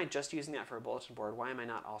like, why am I just using that for a bulletin board? Why am I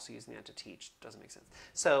not also using that to teach? Doesn't make sense.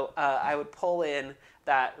 So I would pull in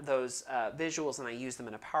those visuals, and I use them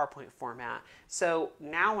in a PowerPoint format. So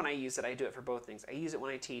now when I use it, I do it for both things. I use it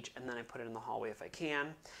when I teach, and then I put it in the hallway if I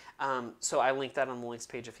can. So I link that on the links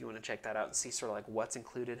page if you want to check that out and see sort of like what's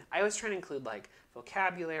included. I always try to include like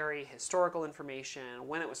vocabulary, historical information,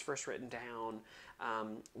 when it was first written down,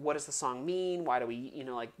 what does the song mean, why do we, you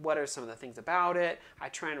know, like what are some of the things about it. I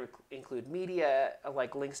try and include media,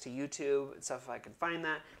 like links to YouTube and stuff if I can find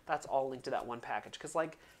that. That's all linked to that one package, because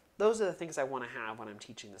like those are the things I want to have when I'm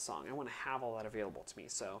teaching the song. I want to have all that available to me,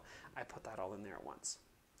 so I put that all in there at once.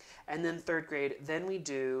 And then third grade, then we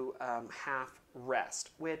do half rest,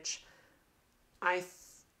 which I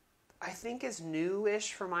think is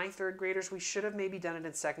new-ish for my third graders. We should have maybe done it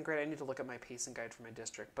in second grade. I need to look at my pacing guide for my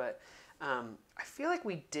district, but I feel like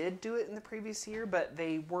we did do it in the previous year, but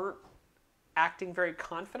they weren't acting very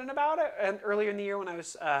confident about it. And earlier in the year when I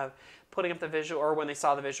was putting up the visual, or when they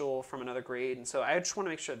saw the visual from another grade, and so I just want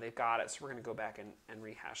to make sure they've got it, so we're going to go back and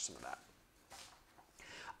rehash some of that.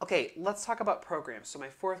 Okay, let's talk about programs. So my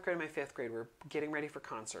 4th grade and my 5th grade, we're getting ready for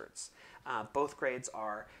concerts. Both grades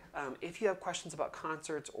are. If you have questions about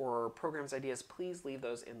concerts or programs ideas, please leave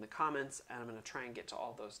those in the comments, and I'm going to try and get to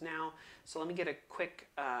all those now. So let me get a quick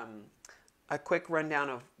rundown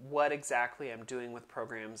of what exactly I'm doing with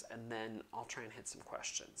programs, and then I'll try and hit some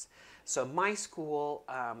questions. So my school,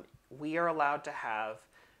 we are allowed to have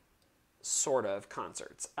sort of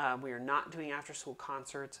concerts. We are not doing after-school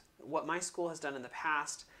concerts. What my school has done in the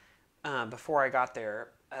past, before I got there,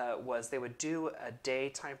 was they would do a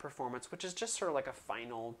daytime performance, which is just sort of like a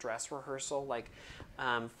final dress rehearsal. Like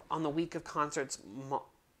on the week of concerts,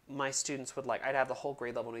 my students would I'd have the whole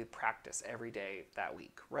grade level and we'd practice every day that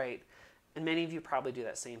week, right? And many of you probably do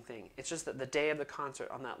that same thing. It's just that the day of the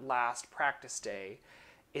concert, on that last practice day,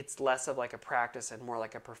 it's less of like a practice and more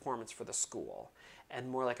like a performance for the school, and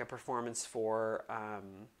more like a performance for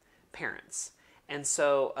parents. And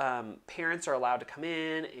so parents are allowed to come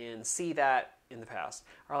in and see that, in the past,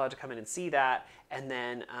 are allowed to come in and see that, and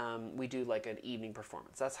then we do like an evening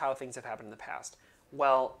performance. That's how things have happened in the past.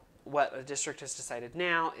 Well, what a district has decided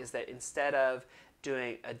now is that instead of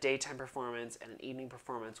doing a daytime performance and an evening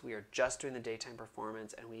performance, we are just doing the daytime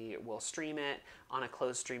performance, and we will stream it on a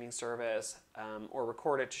closed streaming service, or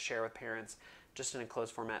record it to share with parents, just in a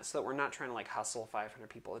closed format, so that we're not trying to hustle 500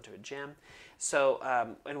 people into a gym. So,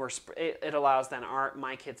 and it allows then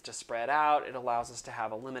my kids to spread out. It allows us to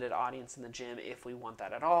have a limited audience in the gym if we want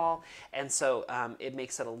that at all. And so it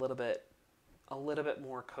makes it a little bit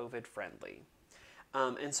more COVID friendly.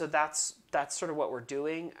 And so that's sort of what we're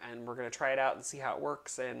doing, and we're going to try it out and see how it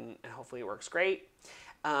works, and hopefully it works great.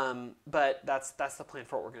 But that's the plan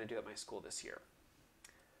for what we're going to do at my school this year.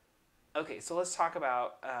 Okay, so let's talk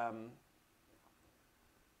about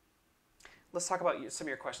some of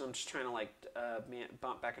your questions. I'm just trying to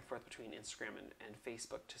bump back and forth between Instagram and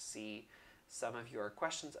Facebook to see some of your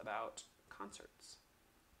questions about concerts,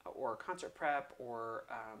 or concert prep, or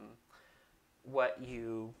what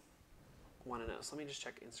you want to know. So let me just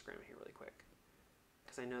check Instagram here really quick,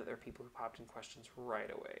 because I know that there are people who popped in questions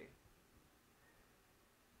right away.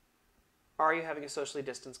 Are you having a socially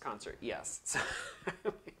distanced concert? Yes. So,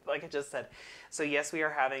 like I just said. So yes, we are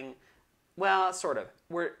having, well, sort of.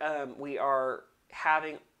 We are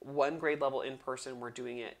having one grade level in person. We're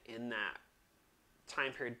doing it in that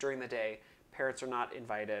time period during the day. Parents are not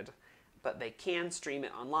invited, but they can stream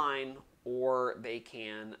it online, or they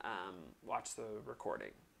can watch the recording.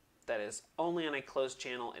 That is only on a closed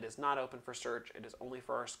channel. It is not open for search. It is only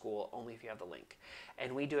for our school, only if you have the link.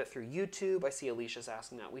 And we do it through YouTube. I see Alicia's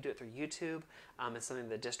asking that. We do it through YouTube. It's something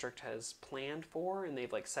the district has planned for, and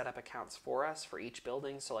they've like set up accounts for us for each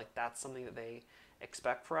building. So like that's something that they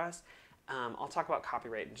expect for us. I'll talk about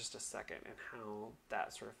copyright in just a second and how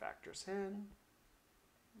that sort of factors in.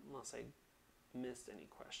 Unless I missed any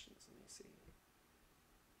questions. Let me see.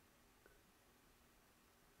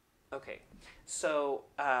 Okay, so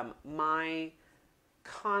my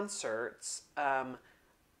concerts,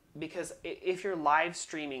 because if you're live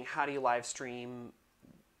streaming, how do you live stream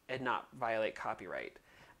and not violate copyright?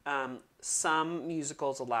 Some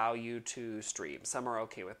musicals allow you to stream. Some are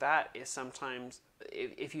okay with that. Sometimes,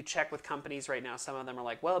 if you check with companies right now, some of them are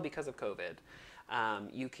like, well, because of COVID,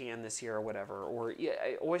 you can this year or whatever. Or yeah,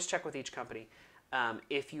 always check with each company.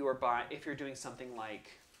 If you're doing something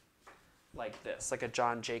like this, like a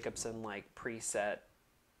John Jacobson like preset,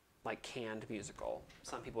 like canned musical.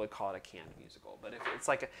 Some people would call it a canned musical, but if it's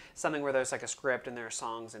like something where there's like a script and there are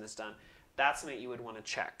songs and it's done, that's something you would want to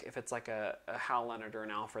check. If it's like a Hal Leonard or an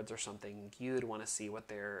Alfred's or something, you would want to see what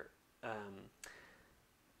the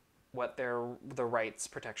rights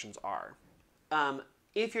protections are.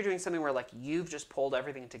 If you're doing something where like you've just pulled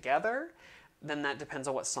everything together, then that depends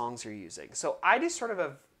on what songs you're using. So I do sort of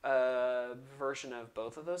a version of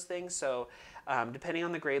both of those things. So depending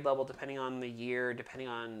on the grade level, depending on the year, depending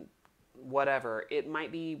on whatever, it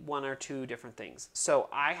might be one or two different things. So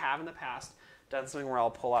I have in the past done something where I'll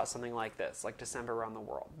pull out something like this, like December Around the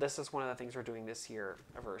World. This is one of the things we're doing this year,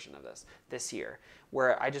 a version of this year,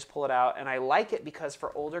 where I just pull it out, and I like it because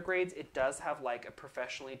for older grades, it does have like a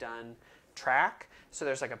professionally done track. So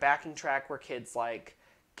there's like a backing track where kids like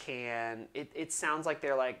it sounds like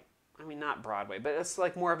they're like, I mean, not Broadway, but it's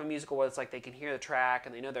like more of a musical where it's like they can hear the track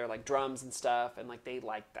and they know they're like drums and stuff, and like they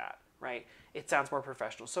like that, right? It sounds more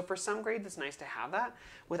professional. So for some grades, it's nice to have that.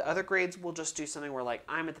 With other grades, we'll just do something where like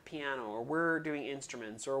I'm at the piano or we're doing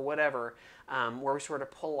instruments or whatever, where we sort of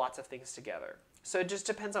pull lots of things together. So it just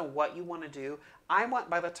depends on what you want to do. I want,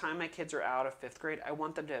 by the time my kids are out of 5th grade, I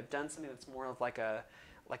want them to have done something that's more of like a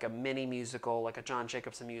mini musical, like a John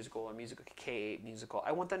Jacobson musical or musical K-8 musical.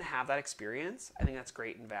 I want them to have that experience. I think that's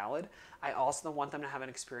great and valid. I also want them to have an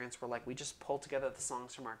experience where like we just pull together the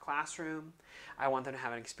songs from our classroom. I want them to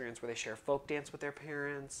have an experience where they share folk dance with their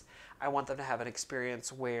parents. I want them to have an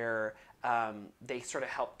experience where they sort of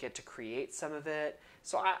help get to create some of it.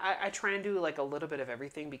 So I try and do like a little bit of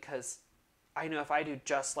everything, because I know if I do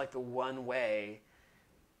just like the one way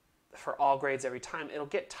for all grades every time, it'll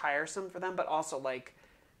get tiresome for them, but also like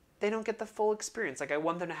they don't get the full experience. Like I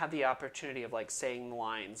want them to have the opportunity of like saying the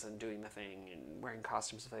lines and doing the thing and wearing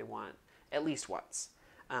costumes if they want, at least once.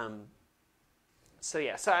 So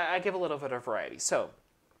yeah, so I give a little bit of variety. So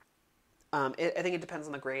I think it depends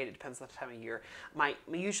on the grade. It depends on the time of year.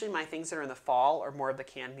 Usually my things that are in the fall are more of the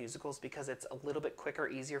canned musicals, because it's a little bit quicker,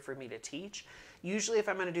 easier for me to teach. Usually if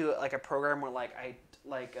I'm going to do like a program where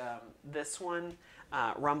like this one,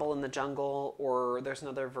 Rumble in the Jungle, or there's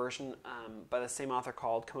another version by the same author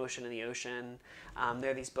called Commotion in the Ocean.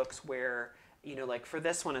 There are these books where, you know, like for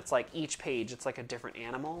this one, it's like each page, it's like a different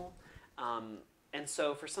animal. And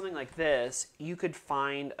so for something like this, you could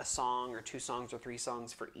find a song or 2 songs or 3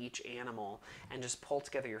 songs for each animal and just pull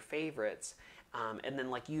together your favorites, and then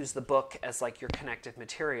like use the book as like your connective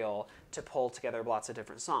material to pull together lots of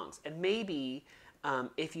different songs. And maybe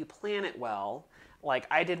if you plan it well, like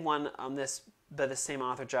I did one on this by the same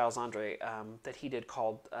author, Giles Andre, that he did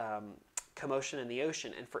called Commotion in the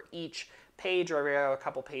Ocean. And for each page or every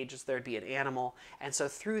couple pages, there'd be an animal. And so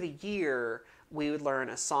through the year, we would learn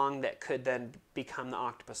a song that could then become the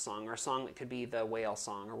octopus song, or a song that could be the whale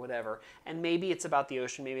song or whatever. And maybe it's about the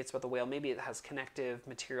ocean, maybe it's about the whale, maybe it has connective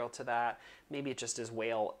material to that, maybe it just is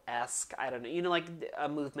whale-esque, I don't know. You know, like a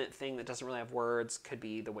movement thing that doesn't really have words could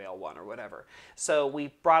be the whale one or whatever. So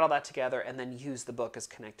we brought all that together and then used the book as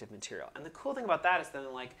connective material. And the cool thing about that is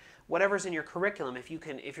then like whatever's in your curriculum, if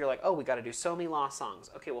you're like, oh, we got to do So Me Law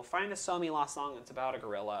songs. Okay, well find a So Me Law song that's about a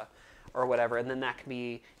gorilla or whatever, and then that can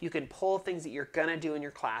be, you can pull things that you're gonna do in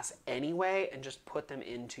your class anyway and just put them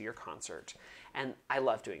into your concert. And I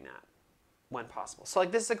love doing that. when possible. So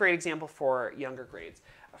like this is a great example for younger grades.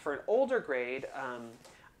 For an older grade,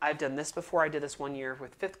 I've done this before. I did this one year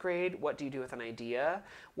with 5th grade. What do you do with an idea?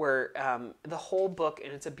 Where the whole book,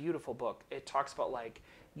 and it's a beautiful book. It talks about like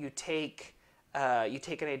you take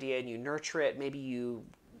an idea and you nurture it. Maybe you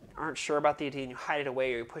aren't sure about the idea and you hide it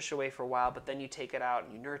away or you push it away for a while, but then you take it out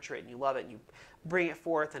and you nurture it and you love it and you bring it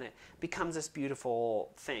forth and it becomes this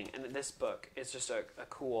beautiful thing. And this book is just a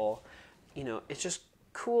cool, it's just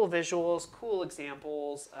cool visuals, cool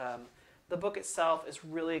examples. The book itself is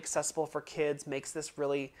really accessible for kids, makes this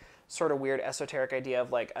really sort of weird esoteric idea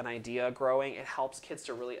of like an idea growing. It helps kids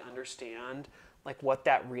to really understand like what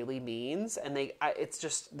that really means. And it's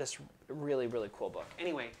just this really, really cool book.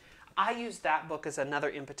 Anyway, I used that book as another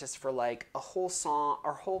impetus for like a whole song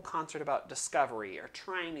or whole concert about discovery or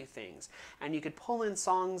trying new things. And you could pull in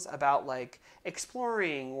songs about like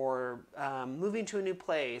exploring or moving to a new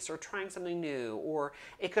place or trying something new. Or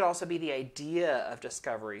it could also be the idea of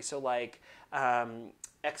discovery. So like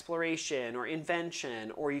exploration or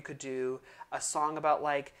invention, or you could do a song about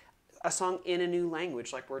like a song in a new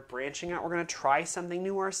language, like we're branching out, we're going to try something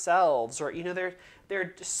new ourselves, or there are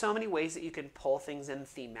just so many ways that you can pull things in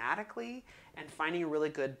thematically, and finding a really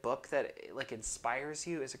good book that like inspires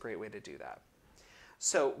you is a great way to do that.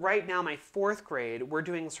 So right now, my 4th grade, we're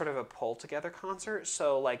doing sort of a pull together concert.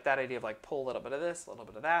 So like that idea of like pull a little bit of this, a little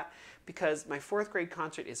bit of that, because my 4th grade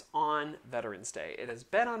concert is on Veterans Day. It has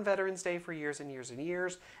been on Veterans Day for years and years and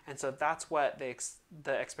years. And so that's what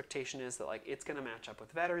the expectation is, that like it's going to match up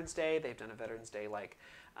with Veterans Day. They've done a Veterans Day like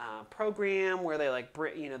program where they like,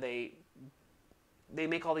 they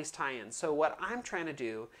make all these tie-ins. So what I'm trying to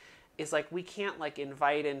do is like we can't like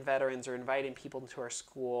invite in veterans or invite in people into our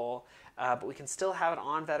school, but we can still have it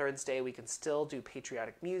on Veterans Day. We can still do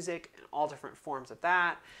patriotic music and all different forms of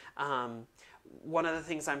that. One of the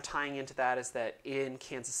things I'm tying into that is that in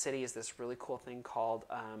Kansas City is this really cool thing called,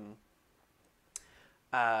 well,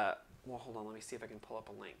 hold on, let me see if I can pull up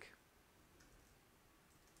a link.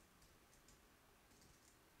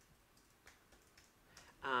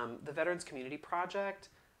 The Veterans Community Project,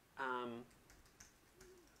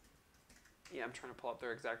 yeah, I'm trying to pull up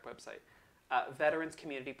their exact website,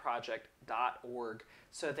 veteranscommunityproject.org.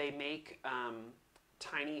 So they make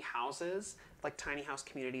tiny houses, like tiny house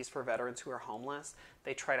communities for veterans who are homeless.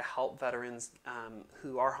 They try to help veterans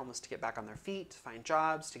who are homeless to get back on their feet, to find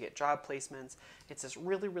jobs, to get job placements. It's this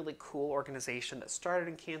really, really cool organization that started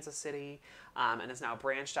in Kansas City and has now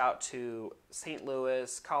branched out to St.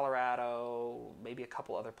 Louis, Colorado, maybe a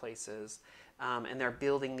couple other places. And they're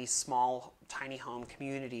building these small, tiny home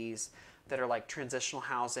communities that are like transitional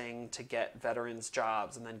housing to get veterans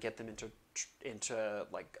jobs and then get them into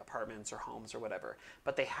like apartments or homes or whatever.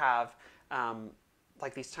 But they have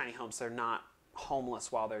like these tiny homes. They're not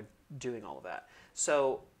homeless while they're doing all of that.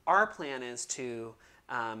 So our plan is to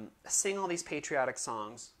sing all these patriotic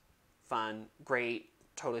songs, fun, great,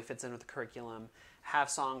 totally fits in with the curriculum,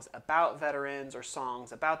 have songs about veterans or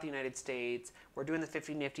songs about the United States. We're doing the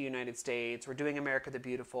 50 Nifty United States. We're doing America the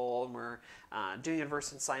Beautiful, and we're doing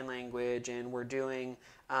Adverse in Sign Language, and we're doing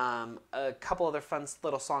a couple other fun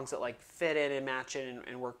little songs that like fit in and match in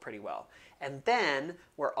and work pretty well. And then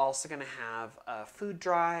we're also going to have a food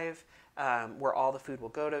drive where all the food will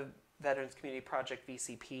go to Veterans Community Project,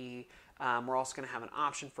 VCP. We're also going to have an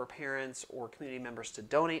option for parents or community members to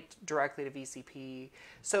donate directly to VCP.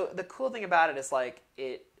 So the cool thing about it is like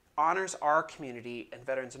it honors our community and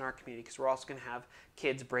veterans in our community, because we're also going to have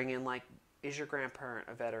kids bring in like, is your grandparent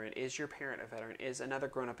a veteran? Is your parent a veteran? Is another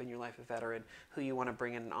grown-up in your life a veteran who you want to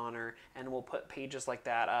bring in and honor? And we'll put pages like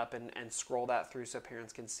that up and scroll that through so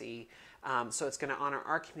parents can see. So it's going to honor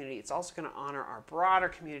our community. It's also going to honor our broader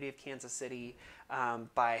community of Kansas City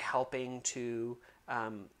by helping to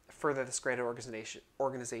further this greater organization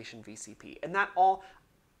VCP. And that all,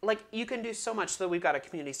 like, you can do so much. So we've got a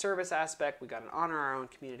community service aspect, we've got an honor our own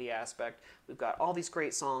community aspect, we've got all these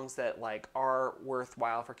great songs that like are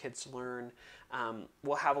worthwhile for kids to learn.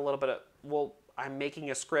 We'll have a little bit of, I'm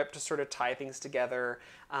making a script to sort of tie things together.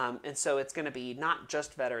 And so it's going to be not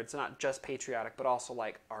just veterans, not just patriotic, but also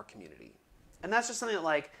like our community. And that's just something that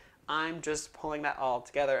like, I'm just pulling that all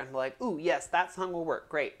together and like, ooh, yes, that song will work.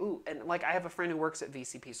 Great. Ooh, and like I have a friend who works at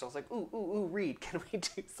VCP, so I was like, ooh, Reed, can we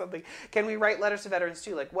do something? Can we write letters to veterans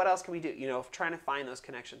too? Like, what else can we do? You know, trying to find those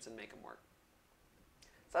connections and make them work.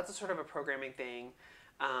 So that's a sort of a programming thing.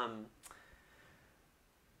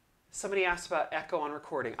 Somebody asked about echo on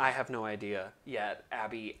recording. I have no idea yet,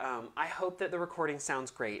 Abby. I hope that the recording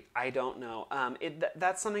sounds great. I don't know.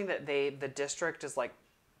 That's something that the district is like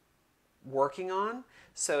working on.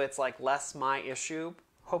 So it's like less my issue,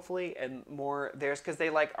 hopefully, and more theirs, because they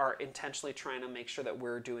like are intentionally trying to make sure that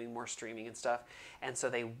we're doing more streaming and stuff, and so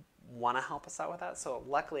they want to help us out with that. So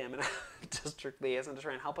luckily, I'm in a district liaison to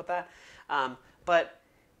try and help with that. But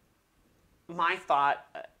my thought,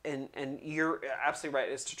 and you're absolutely right,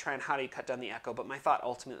 is to try and how do you cut down the echo. But my thought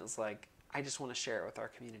ultimately is like, I just want to share it with our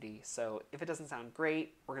community. So if it doesn't sound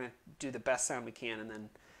great, we're going to do the best sound we can and then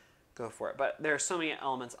go for it. But there are so many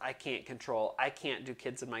elements I can't control. I can't do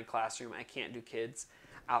kids in my classroom. I can't do kids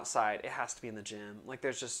outside. It has to be in the gym. Like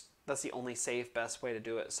that's the only safe, best way to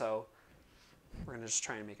do it. So we're going to just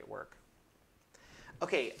try and make it work.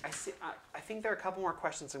 Okay, I think there are a couple more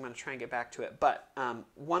questions. I'm going to try and get back to it. But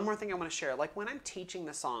one more thing I want to share. Like when I'm teaching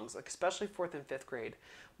the songs, like especially 4th and 5th grade,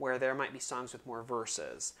 where there might be songs with more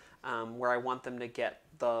verses, where I want them to get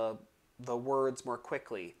the words more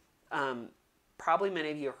quickly. Probably many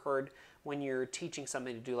of you have heard when you're teaching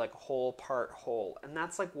something to do like whole, part, whole. And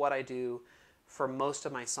that's like what I do for most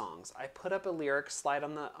of my songs. I put up a lyric slide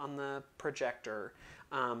on the projector.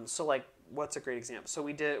 So like, what's a great example? So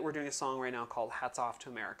we're doing a song right now called Hats Off to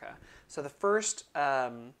America. So the first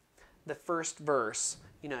verse,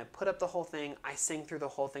 I put up the whole thing, I sing through the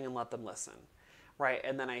whole thing and let them listen, right?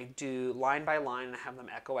 And then I do line by line and I have them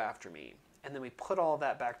echo after me. And then we put all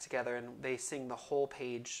that back together and they sing the whole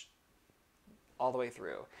page all the way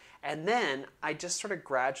through. And then I just sort of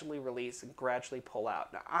gradually release and gradually pull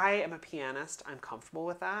out. Now, I am a pianist. I'm comfortable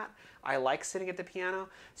with that. I like sitting at the piano.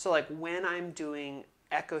 So like when I'm doing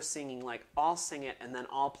echo singing, like I'll sing it and then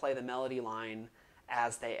I'll play the melody line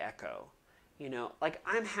as they echo. Like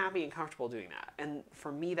I'm happy and comfortable doing that. And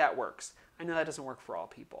for me, that works. I know that doesn't work for all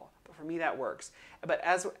people, but for me, that works. But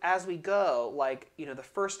as we go, like, the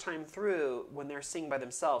first time through, when they're singing by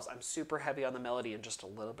themselves, I'm super heavy on the melody and just a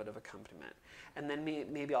little bit of accompaniment. And then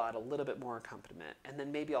maybe I'll add a little bit more accompaniment. And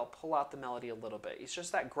then maybe I'll pull out the melody a little bit. It's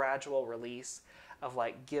just that gradual release of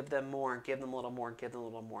like, give them more, give them a little more, give them a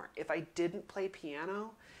little more. If I didn't play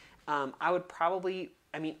piano, I would probably,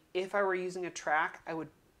 if I were using a track, I would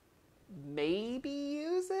maybe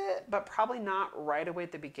use it, but probably not right away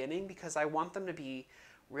at the beginning because I want them to be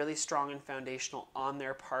really strong and foundational on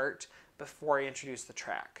their part before I introduce the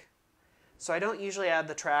track. So I don't usually add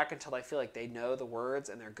the track until I feel like they know the words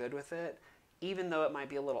and they're good with it. Even though it might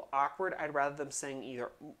be a little awkward, I'd rather them sing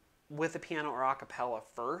either with the piano or a cappella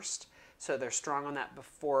first so they're strong on that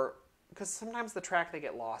before, because sometimes the track, they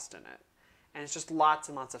get lost in it. And it's just lots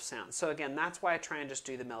and lots of sounds. So again, that's why I try and just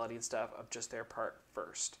do the melody and stuff of just their part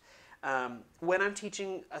first. When I'm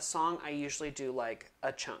teaching a song, I usually do like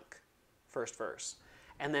a chunk, first verse,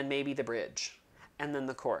 and then maybe the bridge, and then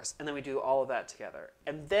the chorus, and then we do all of that together.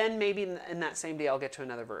 And then maybe in that same day, I'll get to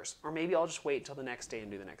another verse, or maybe I'll just wait until the next day and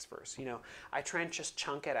do the next verse. I try and just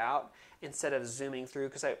chunk it out instead of zooming through,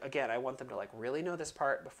 because I want them to like really know this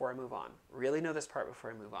part before I move on, really know this part before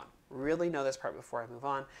I move on, really know this part before I move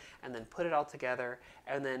on, and then put it all together.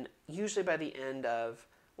 And then usually by the end of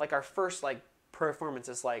like our first like performance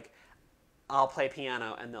is like, I'll play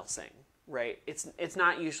piano and they'll sing, right? It's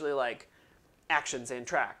not usually like actions and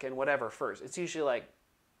track and whatever first. It's usually like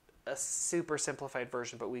a super simplified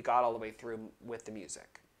version, but we got all the way through with the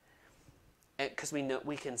music. Because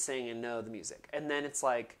we can sing and know the music. And then it's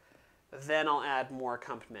like, then I'll add more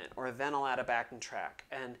accompaniment, or then I'll add a backing track.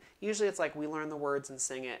 And usually it's like we learn the words and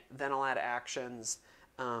sing it, then I'll add actions,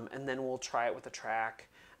 and then we'll try it with a track.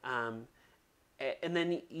 And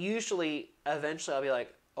then usually, eventually I'll be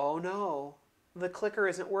like, oh no, the clicker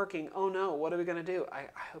isn't working. Oh no, what are we going to do? I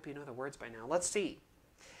hope you know the words by now. Let's see.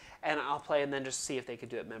 And I'll play and then just see if they could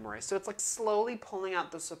do it memorized. So it's like slowly pulling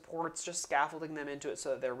out the supports, just scaffolding them into it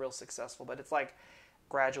so that they're real successful. But it's like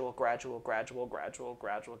gradual, gradual, gradual, gradual,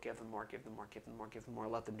 gradual. Give them more, give them more, give them more, give them more.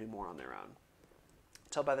 Let them do more on their own.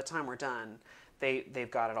 Until by the time we're done, they've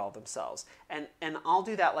got it all themselves. And I'll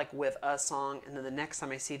do that like with a song, and then the next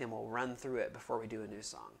time I see them, we'll run through it before we do a new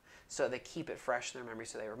song. So they keep it fresh in their memory,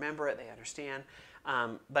 so they remember it, they understand.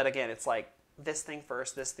 But again, it's like this thing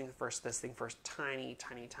first, this thing first, this thing first, tiny,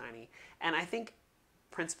 tiny, tiny. And I think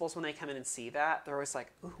principals, when they come in and see that, they're always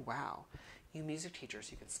like, ooh, wow, you music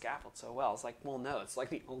teachers, you can scaffold so well. It's like, well, no, it's like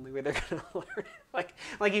the only way they're going to learn it.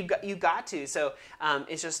 Like you got to. So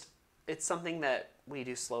it's something that we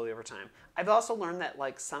do slowly over time. I've also learned that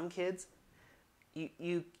like some kids,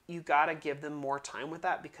 you got to give them more time with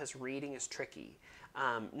that because reading is tricky.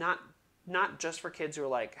 Not just for kids who are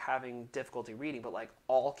like having difficulty reading, but like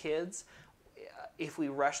all kids. If we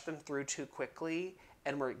rush them through too quickly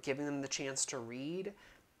and we're giving them the chance to read,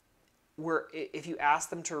 if you ask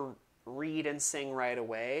them to read and sing right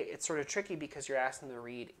away, it's sort of tricky because you're asking them to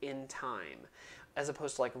read in time, as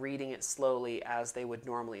opposed to like reading it slowly as they would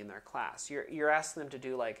normally in their class. You're asking them to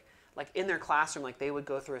do like like in their classroom, like they would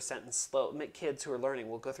go through a sentence slow. Kids who are learning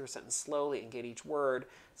will go through a sentence slowly and get each word.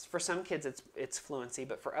 For some kids, it's fluency,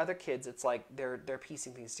 but for other kids, it's like they're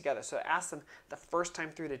piecing things together. So ask them the first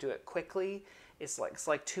time through to do it quickly. It's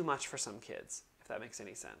like too much for some kids, if that makes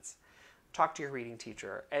any sense. Talk to your reading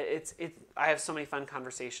teacher. I have so many fun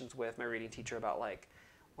conversations with my reading teacher about like,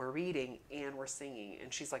 we're reading and we're singing,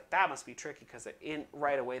 and she's like, that must be tricky because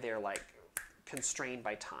right away they're like constrained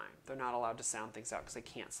by time. They're not allowed to sound things out because they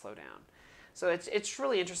can't slow down. So it's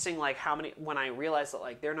really interesting, like when I realize that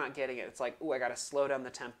like they're not getting it, it's like, oh, I got to slow down the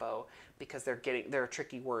tempo because there are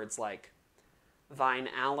tricky words like thine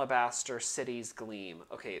alabaster cities gleam.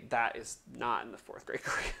 Okay, that is not in the 4th grade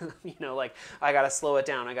curriculum. Like I got to slow it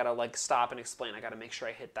down. I got to like stop and explain. I got to make sure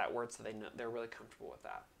I hit that word so they're really comfortable with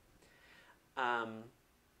that.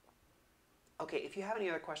 Okay, if you have any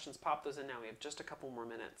other questions, pop those in now. We have just a couple more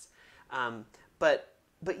minutes. But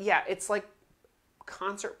yeah, it's like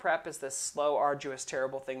concert prep is this slow, arduous,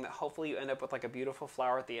 terrible thing that hopefully you end up with like a beautiful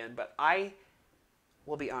flower at the end. But I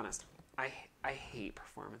will be honest, I hate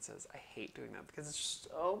performances. I hate doing that because it's just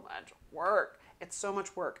so much work. It's so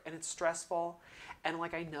much work and it's stressful. And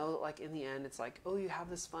like I know that like in the end it's like, oh, you have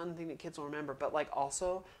this fun thing that kids will remember. But like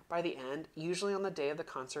also by the end, usually on the day of the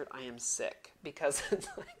concert, I am sick because it's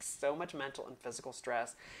like so much mental and physical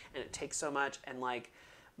stress and it takes so much. And like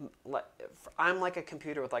I'm like a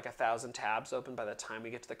computer with like 1,000 tabs open by the time we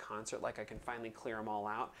get to the concert. Like I can finally clear them all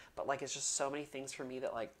out. But like it's just so many things for me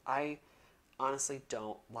that like I honestly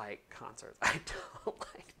don't like concerts. I don't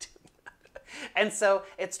like doing that. And so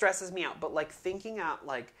it stresses me out. But like thinking out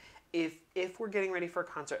like if we're getting ready for a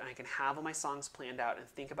concert and I can have all my songs planned out and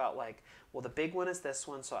think about like, well, the big one is this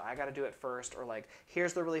one, so I got to do it first, or like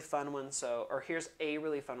here's the really fun one, or here's a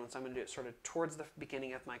really fun one, so I'm going to do it sort of towards the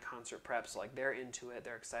beginning of my concert prep, so like they're into it,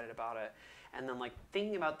 they're excited about it, and then like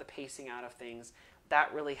thinking about the pacing out of things,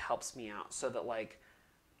 that really helps me out so that like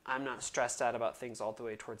I'm not stressed out about things all the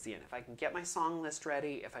way towards the end. If I can get my song list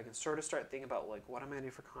ready, if I can sort of start thinking about like what am I going to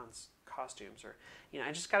do for costumes, or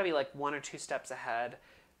I just got to be like 1 or 2 steps ahead.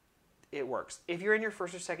 It works. If you're in your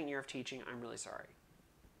 1st or 2nd year of teaching, I'm really sorry.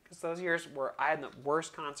 Because those years where I had the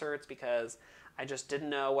worst concerts because I just didn't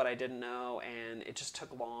know what I didn't know and it just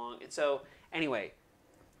took long. And so anyway,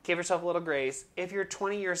 give yourself a little grace. If you're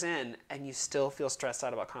 20 years in and you still feel stressed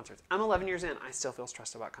out about concerts, I'm 11 years in, I still feel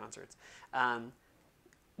stressed about concerts.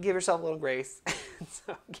 Give yourself a little grace. It's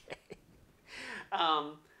okay.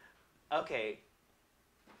 Okay.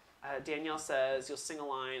 Danielle says, you'll sing a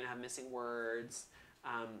line and have missing words.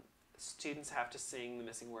 Students have to sing the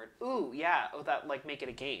missing word. Ooh, yeah. Oh, that, like, make it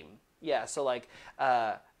a game. Yeah, so, like,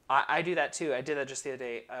 I do that, too. I did that just the other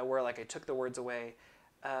day, where, like, I took the words away.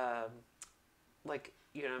 Like,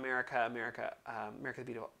 America, America, America the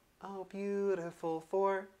Beautiful. Oh, beautiful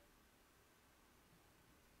for...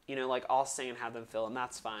 like, I'll sing and have them fill, and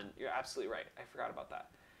that's fun. You're absolutely right. I forgot about that.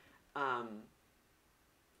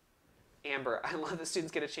 Amber, I love that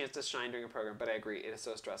students get a chance to shine during a program, but I agree, it is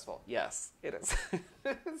so stressful. Yes, it is.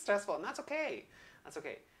 It's stressful, and that's okay. That's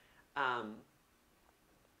okay.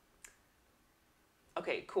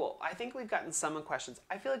 Okay, cool. I think we've gotten some questions.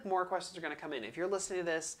 I feel like more questions are going to come in. If you're listening to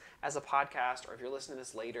this as a podcast, or if you're listening to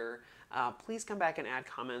this later, please come back and add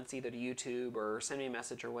comments either to YouTube or send me a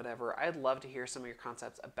message or whatever. I'd love to hear some of your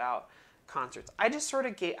concepts about concerts. I just sort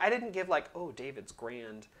of I didn't give like, oh, David's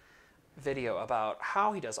grand video about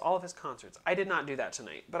how he does all of his concerts. I did not do that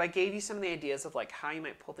tonight, but I gave you some of the ideas of like how you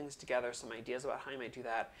might pull things together, some ideas about how you might do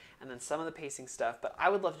that, and then some of the pacing stuff. But I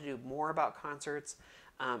would love to do more about concerts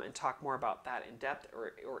and talk more about that in depth,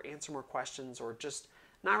 or answer more questions, or just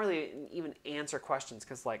not really even answer questions,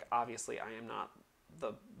 because like obviously I am not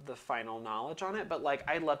the final knowledge on it, but like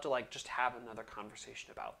I'd love to like just have another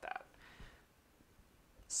conversation about that.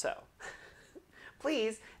 So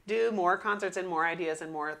please do more concerts and more ideas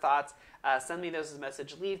and more thoughts. Send me those as a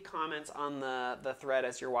message. Leave comments on the thread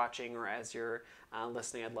as you're watching or as you're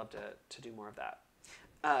listening. I'd love to do more of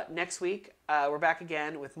that. Next week, we're back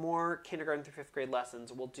again with more kindergarten through 5th grade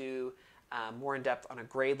lessons. We'll do more in depth on a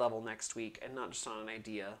grade level next week and not just on an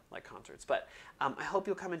idea like concerts. But I hope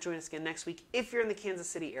you'll come and join us again next week. If you're in the Kansas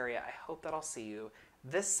City area, I hope that I'll see you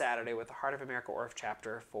this Saturday with the Heart of America Orff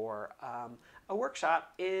chapter for a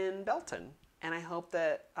workshop in Belton. And I hope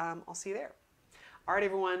that I'll see you there. All right,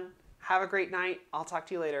 everyone. Have a great night. I'll talk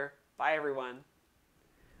to you later. Bye, everyone.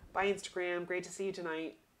 Bye, Instagram. Great to see you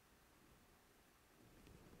tonight.